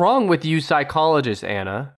 what's wrong with you psychologists,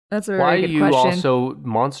 Anna? That's a Why very are good you question. all so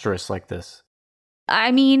monstrous like this?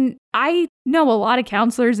 I mean, I know a lot of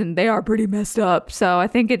counselors and they are pretty messed up, so I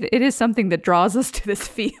think it is something that draws us to this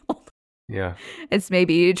field. Yeah. It's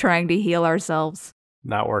maybe trying to heal ourselves.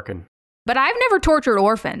 Not working. But I've never tortured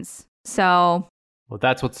orphans, so... Well,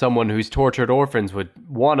 that's what someone who's tortured orphans would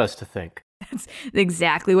want us to think. That's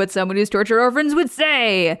exactly what someone who's tortured orphans would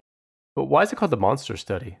say. But why is it called the Monster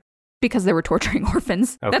Study? Because they were torturing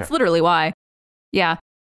orphans. Okay. That's literally why. Yeah.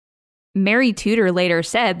 Mary Tudor later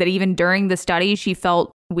said that even during the study, she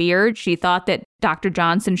felt weird. She thought that Dr.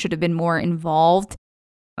 Johnson should have been more involved.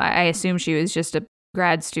 I assume she was just a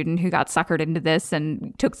grad student who got suckered into this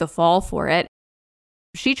and took the fall for it.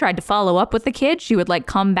 She tried to follow up with the kid. She would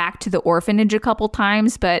come back to the orphanage a couple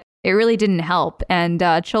times, but it really didn't help. And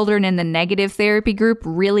children in the negative therapy group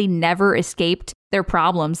really never escaped their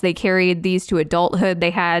problems. They carried these to adulthood.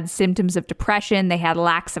 They had symptoms of depression. They had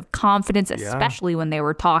lacks of confidence, especially when they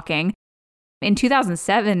were talking. In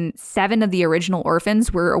 2007, 7 of the original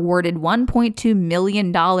orphans were awarded $1.2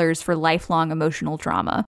 million for lifelong emotional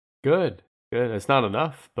trauma. Good. It's not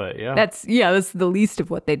enough, but yeah. That's the least of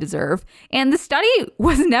what they deserve. And the study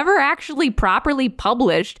was never actually properly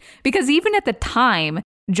published because even at the time,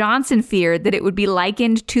 Johnson feared that it would be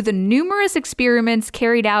likened to the numerous experiments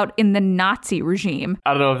carried out in the Nazi regime.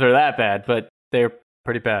 I don't know if they're that bad, but they're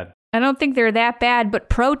pretty bad. I don't think they're that bad, but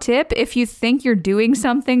pro tip, if you think you're doing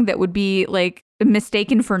something that would be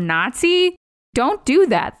mistaken for Nazi, don't do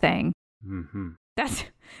that thing. Mm-hmm.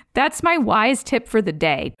 That's my wise tip for the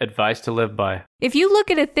day. Advice to live by. If you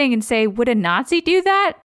look at a thing and say, would a Nazi do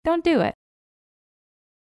that? Don't do it.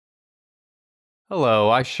 Hello,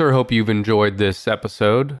 I sure hope you've enjoyed this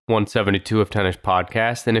episode, 172 of Tennis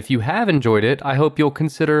Podcast, and if you have enjoyed it, I hope you'll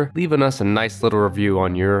consider leaving us a nice little review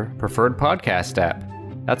on your preferred podcast app.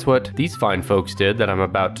 That's what these fine folks did that I'm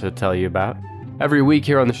about to tell you about. Every week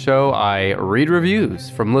here on the show, I read reviews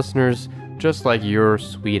from listeners just like your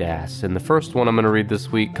sweet ass. And the first one I'm going to read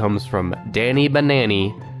this week comes from Danny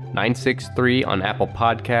Banani, 963 on Apple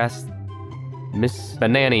Podcasts. Miss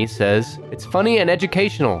Banani says, "It's funny and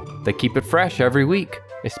educational. They keep it fresh every week.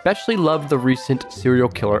 Especially loved the recent serial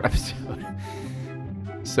killer episode."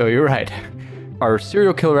 So you're right. Our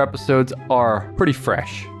serial killer episodes are pretty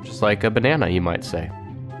fresh, just like a banana, you might say.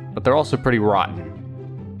 But they're also pretty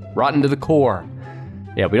rotten. Rotten to the core.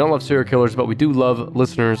 Yeah, we don't love serial killers, but we do love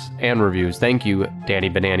listeners and reviews. Thank you, Danny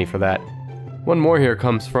Banani, for that. One more here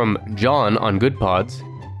comes from John on Good Pods,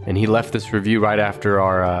 and he left this review right after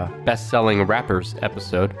our best-selling rappers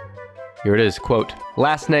episode. Here it is, quote,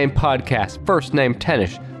 "Last name podcast, first name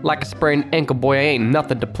tennis. Like a sprained ankle, boy, I ain't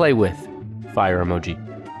nothing to play with." Fire emoji.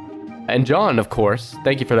 And John, of course,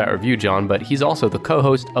 thank you for that review, John, but he's also the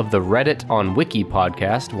co-host of the Reddit on Wiki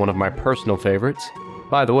podcast, one of my personal favorites.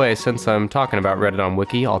 By the way, since I'm talking about Reddit on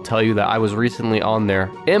Wiki, I'll tell you that I was recently on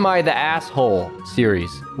their Am I the Asshole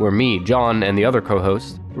series, where me, John, and the other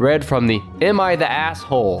co-host read from the Am I the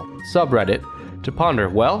Asshole subreddit to ponder,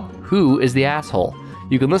 well, who is the asshole?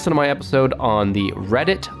 You can listen to my episode on the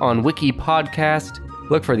Reddit on Wiki podcast.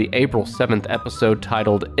 Look for the April 7th episode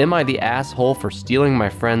titled Am I the Asshole for Stealing My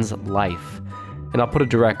Friend's Life? And I'll put a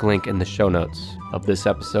direct link in the show notes of this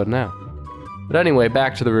episode now. But anyway,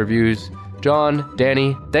 back to the reviews. John,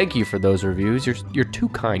 Danny, thank you for those reviews. You're too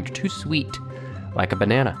kind, you're too sweet, like a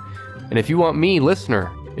banana. And if you want me,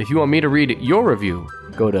 listener, if you want me to read your review,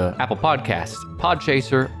 go to Apple Podcasts,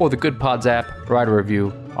 Podchaser, or the Good Pods app, write a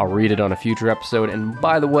review. I'll read it on a future episode. And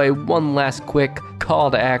by the way, one last quick call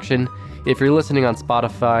to action. If you're listening on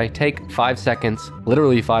Spotify, take 5 seconds,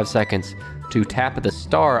 literally 5 seconds, to tap the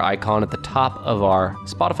star icon at the top of our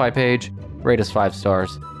Spotify page, rate us 5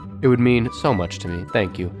 stars. It would mean so much to me.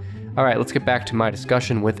 Thank you. All right, let's get back to my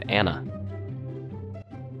discussion with Anna.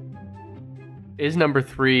 Is number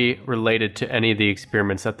 3 related to any of the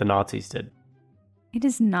experiments that the Nazis did? It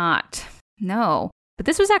is not. No. But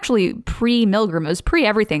this was actually pre-Milgram. It was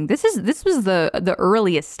pre-everything. This was the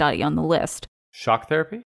earliest study on the list. Shock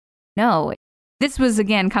therapy? No. This was,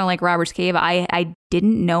 again, kind of like Robert's Cave. I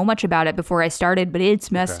didn't know much about it before I started, but it's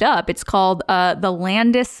messed up. It's called the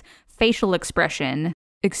Landis Facial Expression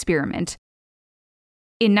Experiment.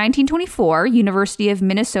 In 1924, University of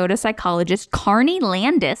Minnesota psychologist Carney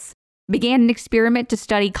Landis began an experiment to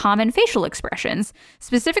study common facial expressions.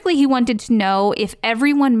 Specifically, he wanted to know if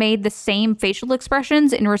everyone made the same facial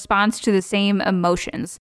expressions in response to the same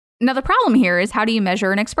emotions. Now, the problem here is, how do you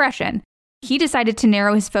measure an expression? He decided to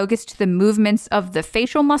narrow his focus to the movements of the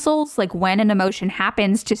facial muscles, like when an emotion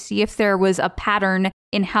happens, to see if there was a pattern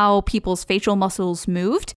in how people's facial muscles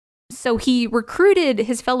moved. So he recruited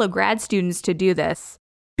his fellow grad students to do this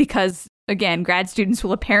because, again, grad students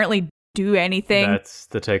will apparently do anything. That's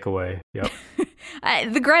the takeaway. Yep.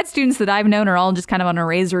 The grad students that I've known are all just kind of on a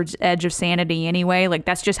razor's edge of sanity anyway. Like,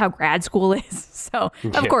 that's just how grad school is. So,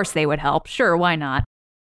 of course, they would help. Sure, why not?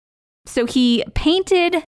 So he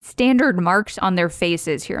painted standard marks on their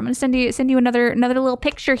faces. Here, I'm going to send you another little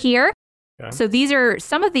picture here. Okay. So these are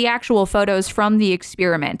some of the actual photos from the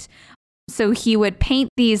experiment. So he would paint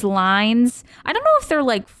these lines. I don't know if they're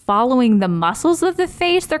like following the muscles of the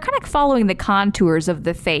face. They're kind of following the contours of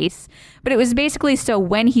the face. But it was basically so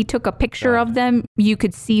when he took a picture of them, you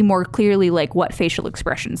could see more clearly like what facial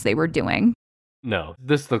expressions they were doing. No,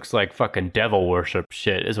 this looks like fucking devil worship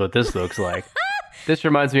shit is what this looks like. This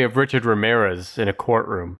reminds me of Richard Ramirez in a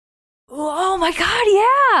courtroom. Oh my God,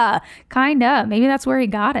 yeah. Kinda. Maybe that's where he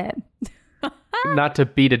got it. Not to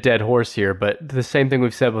beat a dead horse here, but the same thing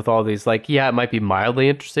we've said with all these, like, yeah, it might be mildly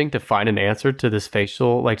interesting to find an answer to this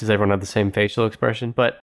facial, like, does everyone have the same facial expression?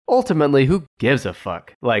 But ultimately, who gives a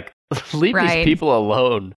fuck? Like, leave these people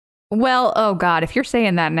alone. Well, oh God, if you're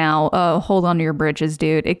saying that now, hold on to your britches,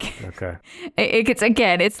 dude. Okay. It gets,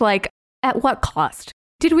 again, it's like, at what cost?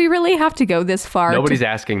 Did we really have to go this far? Nobody's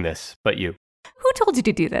asking this, but you. Who told you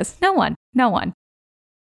to do this? No one.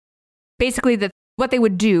 Basically, what they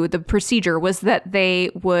would do, the procedure, was that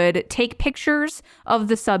they would take pictures of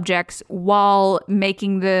the subjects while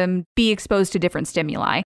making them be exposed to different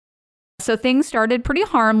stimuli. So things started pretty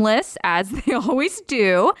harmless, as they always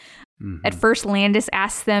do. Mm-hmm. At first, Landis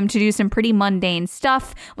asked them to do some pretty mundane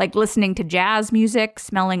stuff, like listening to jazz music,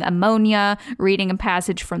 smelling ammonia, reading a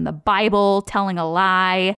passage from the Bible, telling a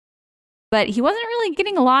lie. But he wasn't really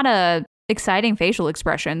getting a lot of exciting facial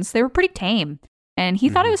expressions. They were pretty tame. And he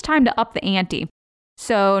thought it was time to up the ante.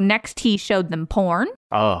 So next, he showed them porn.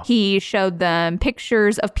 Oh. He showed them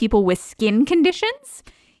pictures of people with skin conditions.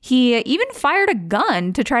 He even fired a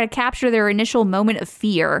gun to try to capture their initial moment of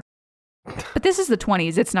fear. But this is the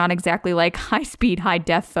 20s. It's not exactly like high-speed,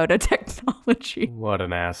 high-def photo technology. What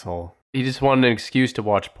an asshole. He just wanted an excuse to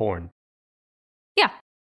watch porn. Yeah.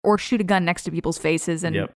 Or shoot a gun next to people's faces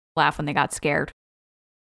and laugh when they got scared.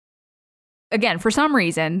 Again, for some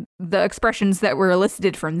reason, the expressions that were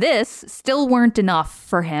elicited from this still weren't enough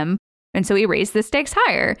for him, and so he raised the stakes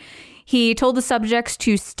higher. He told the subjects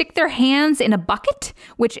to stick their hands in a bucket,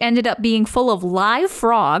 which ended up being full of live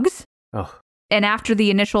frogs. Oh. And after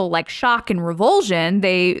the initial shock and revulsion,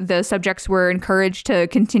 the subjects were encouraged to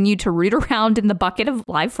continue to root around in the bucket of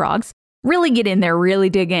live frogs, really get in there, really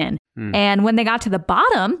dig in. And when they got to the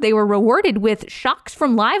bottom, they were rewarded with shocks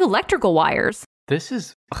from live electrical wires. This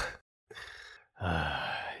is...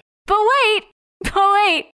 But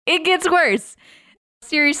wait, it gets worse.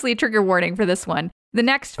 Seriously, trigger warning for this one. The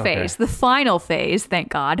next phase, the final phase, thank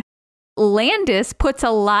God. Landis puts a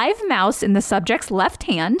live mouse in the subject's left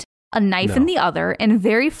hand, a knife in the other, and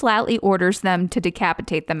very flatly orders them to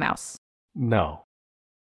decapitate the mouse. No.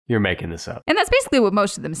 You're making this up. And that's basically what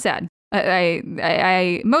most of them said.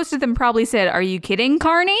 Most of them probably said, "Are you kidding,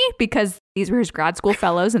 Carney?" Because these were his grad school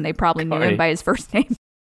fellows and they probably knew him by his first name.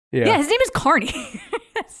 Yeah, his name is Carney.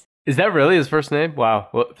 Is that really his first name? Wow.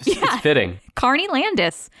 Well, it's fitting. Carney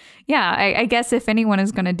Landis. Yeah, I guess if anyone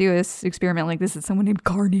is going to do this experiment like this, it's someone named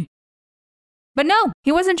Carney. But no,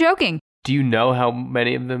 he wasn't joking. Do you know how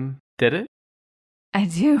many of them did it? I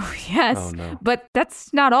do, yes. Oh, no. But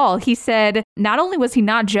that's not all. He said not only was he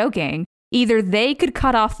not joking, either they could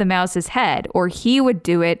cut off the mouse's head or he would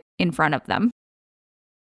do it in front of them.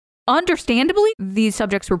 Understandably, these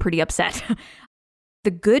subjects were pretty upset. The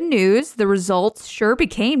good news, the results sure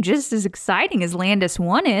became just as exciting as Landis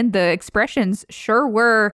wanted. The expressions sure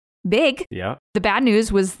were big. Yeah. The bad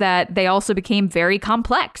news was that they also became very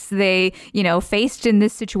complex. They, faced in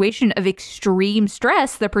this situation of extreme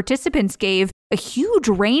stress, the participants gave a huge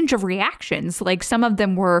range of reactions. Like some of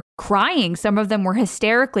them were crying, some of them were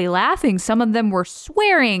hysterically laughing, some of them were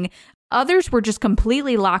swearing, others were just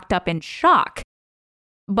completely locked up in shock.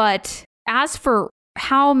 But as for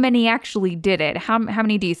how many actually did it? How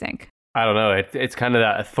many do you think? I don't know. It's kind of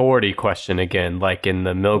that authority question again, like in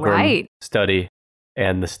the Milgram study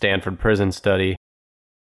and the Stanford prison study.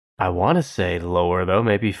 I want to say lower, though,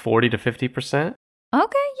 maybe 40 to 50%.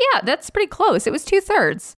 Okay, yeah, that's pretty close. It was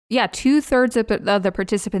 2/3. Yeah, 2/3 of the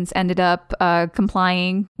participants ended up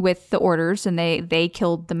complying with the orders, and they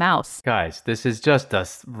killed the mouse. Guys, this is just a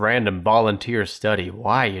random volunteer study.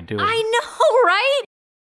 Why are you doing I know, right?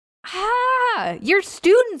 You're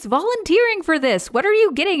students volunteering for this. What are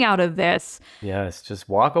you getting out of this? Yes, just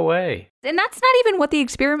walk away. And that's not even what the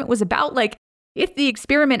experiment was about. Like, if the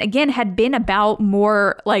experiment, again, had been about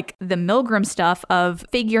more like the Milgram stuff of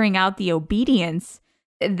figuring out the obedience,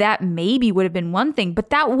 that maybe would have been one thing.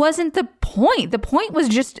 But that wasn't the point. The point was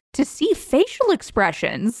just to see facial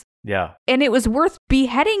expressions. Yeah. And it was worth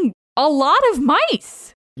beheading a lot of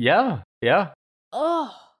mice. Yeah.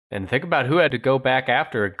 Oh. And think about who had to go back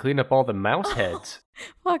after and clean up all the mouse heads.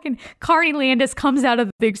 Fucking Carney Landis comes out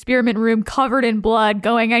of the experiment room covered in blood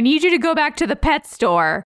going, I need you to go back to the pet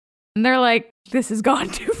store. And they're like, this has gone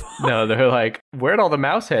too far. No, they're like, where'd all the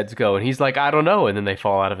mouse heads go? And he's like, I don't know. And then they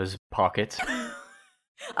fall out of his pockets.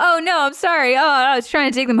 Oh, no, I'm sorry. Oh, I was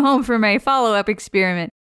trying to take them home for my follow-up experiment.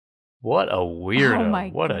 What a weirdo. Oh my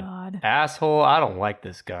what God. an asshole. I don't like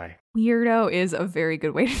this guy. Weirdo is a very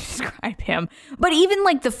good way to describe him. But even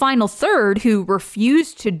like the final third who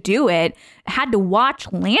refused to do it had to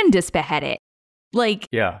watch Landis behead it. Like,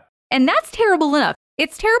 yeah. And that's terrible enough.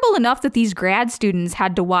 It's terrible enough that these grad students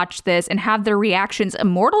had to watch this and have their reactions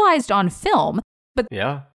immortalized on film. But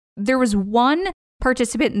yeah, there was one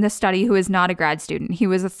participant in the study who is not a grad student. He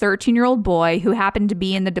was a 13-year-old boy who happened to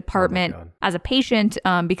be in the department as a patient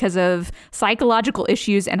because of psychological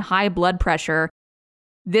issues and high blood pressure.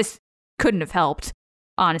 This couldn't have helped,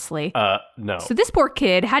 honestly. No. So this poor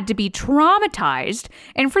kid had to be traumatized,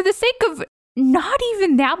 and for the sake of not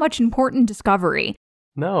even that much important discovery.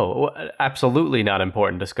 No, absolutely not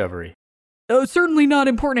important discovery. Oh, certainly not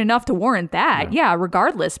important enough to warrant that. No. Yeah,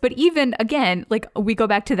 regardless. But even, again, like we go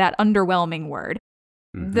back to that underwhelming word.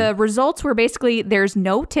 Mm-hmm. The results were basically there's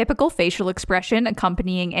no typical facial expression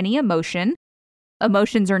accompanying any emotion.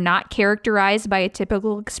 Emotions are not characterized by a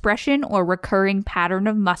typical expression or recurring pattern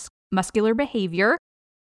of muscular behavior.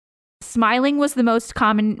 Smiling was the most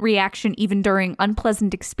common reaction even during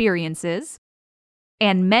unpleasant experiences.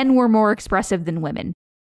 And men were more expressive than women.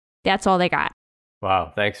 That's all they got.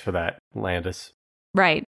 Wow, thanks for that, Landis.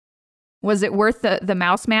 Right. Was it worth the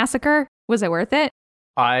mouse massacre? Was it worth it?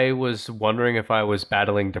 I was wondering if I was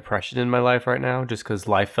battling depression in my life right now, just because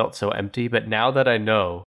life felt so empty. But now that I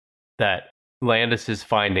know that Landis's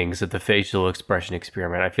findings of the facial expression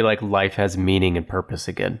experiment, I feel like life has meaning and purpose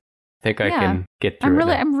again. I think I can get through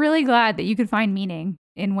it. I'm really glad that you could find meaning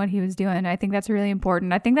in what he was doing. I think that's really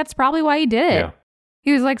important. I think that's probably why he did it. Yeah.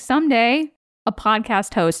 He was like, someday a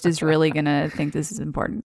podcast host is really going to think this is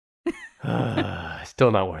important.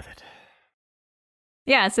 Still not worth it.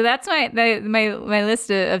 Yeah, so that's my list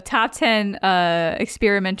of top 10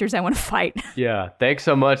 experimenters I want to fight. Yeah, thanks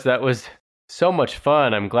so much. That was so much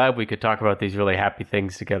fun. I'm glad we could talk about these really happy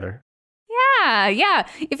things together. Yeah.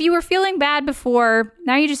 If you were feeling bad before,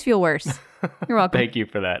 now you just feel worse. You're welcome. Thank you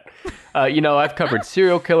for that. I've covered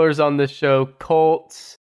serial killers on this show,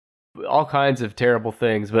 cults, all kinds of terrible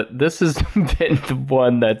things, but this has been the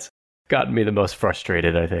one that's gotten me the most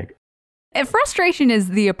frustrated, I think. And frustration is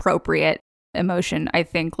the appropriate emotion, I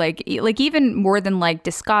think. Like even more than like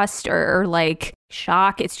disgust or like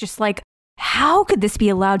shock, it's just like, how could this be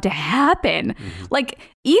allowed to happen? Mm-hmm. Like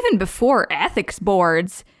even before ethics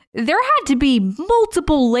boards, there had to be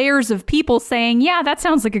multiple layers of people saying, yeah, that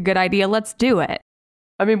sounds like a good idea. Let's do it.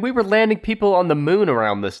 I mean, we were landing people on the moon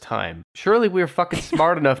around this time. Surely we were fucking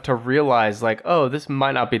smart enough to realize, like, oh, this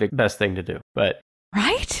might not be the best thing to do. But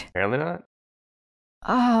right? Apparently not.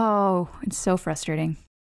 Oh, it's so frustrating.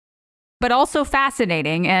 But also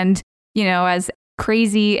fascinating. And, as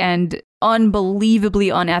crazy and unbelievably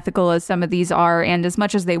unethical as some of these are, and as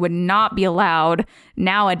much as they would not be allowed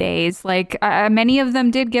nowadays, like many of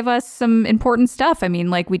them did give us some important stuff. I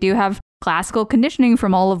mean, like we do have classical conditioning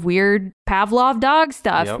from all of weird Pavlov dog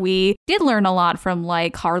stuff. Yep. We did learn a lot from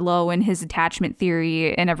like Harlow and his attachment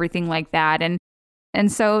theory and everything like that.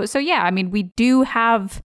 And so yeah, I mean, we do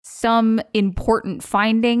have some important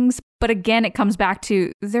findings, but again, it comes back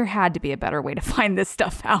to there had to be a better way to find this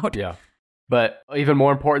stuff out. Yeah. But even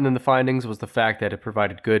more important than the findings was the fact that it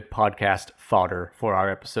provided good podcast fodder for our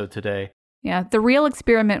episode today. Yeah, the real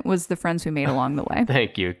experiment was the friends we made along the way.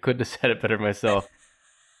 Thank you. Couldn't have said it better myself.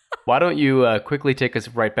 Why don't you quickly take us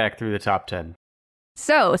right back through the top 10?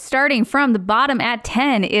 So, starting from the bottom at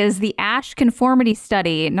 10 is the Asch Conformity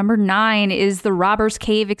Study. Number 9 is the Robbers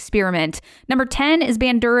Cave Experiment. Number 10 is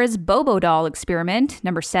Bandura's Bobo Doll Experiment.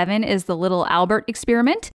 Number 7 is the Little Albert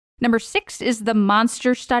Experiment. Number 6 is the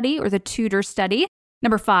Monster Study or the Tudor Study.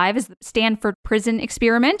 Number 5 is the Stanford Prison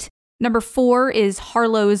Experiment. Number 4 is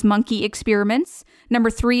Harlow's monkey experiments. Number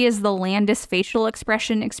 3 is the Landis facial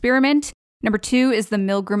expression experiment. Number 2 is the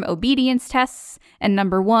Milgram obedience tests. And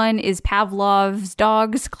number 1 is Pavlov's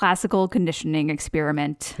dog's classical conditioning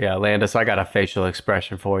experiment. Yeah, Landis, I got a facial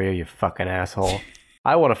expression for you, you fucking asshole.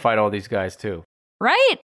 I want to fight all these guys too.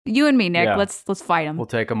 Right? You and me, Nick. Yeah. Let's fight them. We'll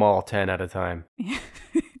take them all 10 at a time.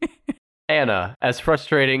 Anna, as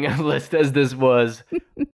frustrating a list as this was,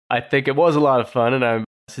 I think it was a lot of fun, and I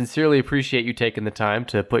sincerely appreciate you taking the time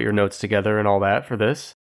to put your notes together and all that for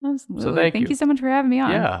this. Absolutely. So thank you so much for having me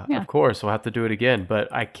on. Yeah, of course. We'll have to do it again, but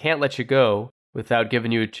I can't let you go without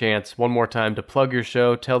giving you a chance one more time to plug your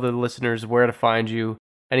show, tell the listeners where to find you,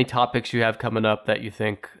 any topics you have coming up that you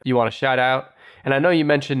think you want to shout out. And I know you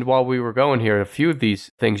mentioned while we were going here, a few of these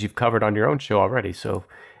things you've covered on your own show already. So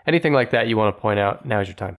anything like that you want to point out, now's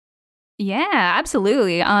your time. Yeah,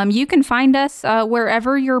 absolutely. You can find us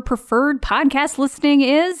wherever your preferred podcast listening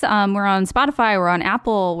is. We're on Spotify, we're on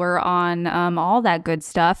Apple, we're on all that good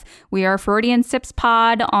stuff. We are Freudian Sips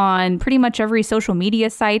Pod on pretty much every social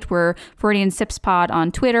media site. We're Freudian Sips Pod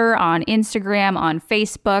on Twitter, on Instagram, on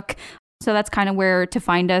Facebook. So that's kind of where to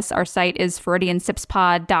find us. Our site is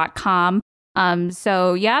freudiansipspod.com.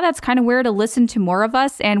 So yeah, that's kind of where to listen to more of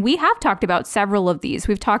us. And we have talked about several of these.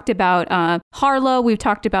 We've talked about Harlow. We've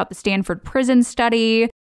talked about the Stanford prison study.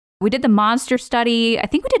 We did the monster study. I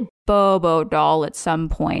think we did Bobo doll at some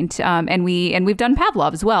point. And we've done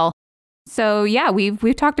Pavlov as well. So yeah,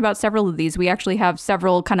 we've talked about several of these. We actually have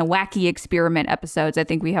several kind of wacky experiment episodes. I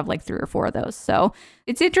think we have like 3 or 4 of those. So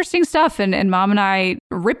it's interesting stuff. And Mom and I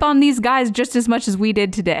rip on these guys just as much as we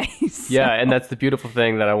did today. So. Yeah, and that's the beautiful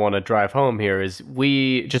thing that I want to drive home here is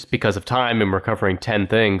we, just because of time and we're covering 10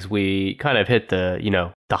 things, we kind of hit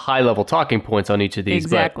the high level talking points on each of these.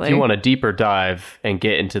 Exactly. But if you want a deeper dive and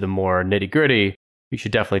get into the more nitty gritty, you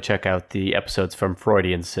should definitely check out the episodes from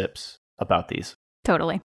Freudian Sips about these.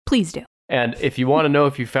 Totally. Please do. And if you want to know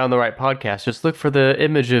if you found the right podcast, just look for the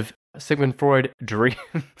image of Sigmund Freud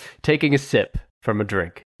taking a sip from a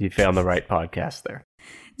drink. You found the right podcast there.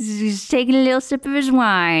 He's taking a little sip of his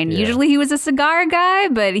wine. Yeah. Usually he was a cigar guy,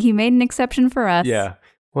 but he made an exception for us. Yeah.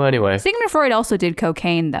 Well, anyway. Sigmund Freud also did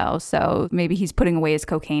cocaine, though, so maybe he's putting away his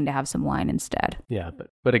cocaine to have some wine instead. Yeah,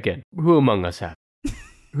 but again, who among us have?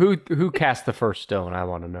 Who cast the first stone? I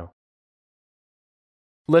want to know.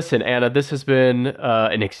 Listen, Anna, this has been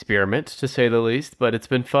an experiment, to say the least, but it's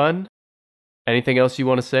been fun. Anything else you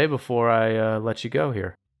want to say before I let you go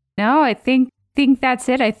here? No, I think that's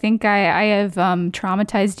it. I think I have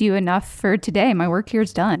traumatized you enough for today. My work here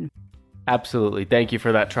is done. Absolutely. Thank you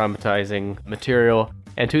for that traumatizing material.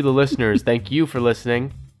 And to the listeners, thank you for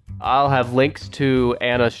listening. I'll have links to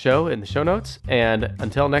Anna's show in the show notes. And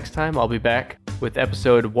until next time, I'll be back with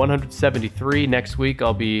episode 173 next week.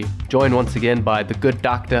 I'll be joined once again by the good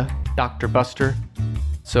doctor, Dr. Buster.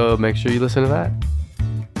 So make sure you listen to that.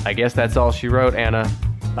 I guess that's all she wrote, Anna.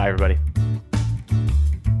 Bye, everybody.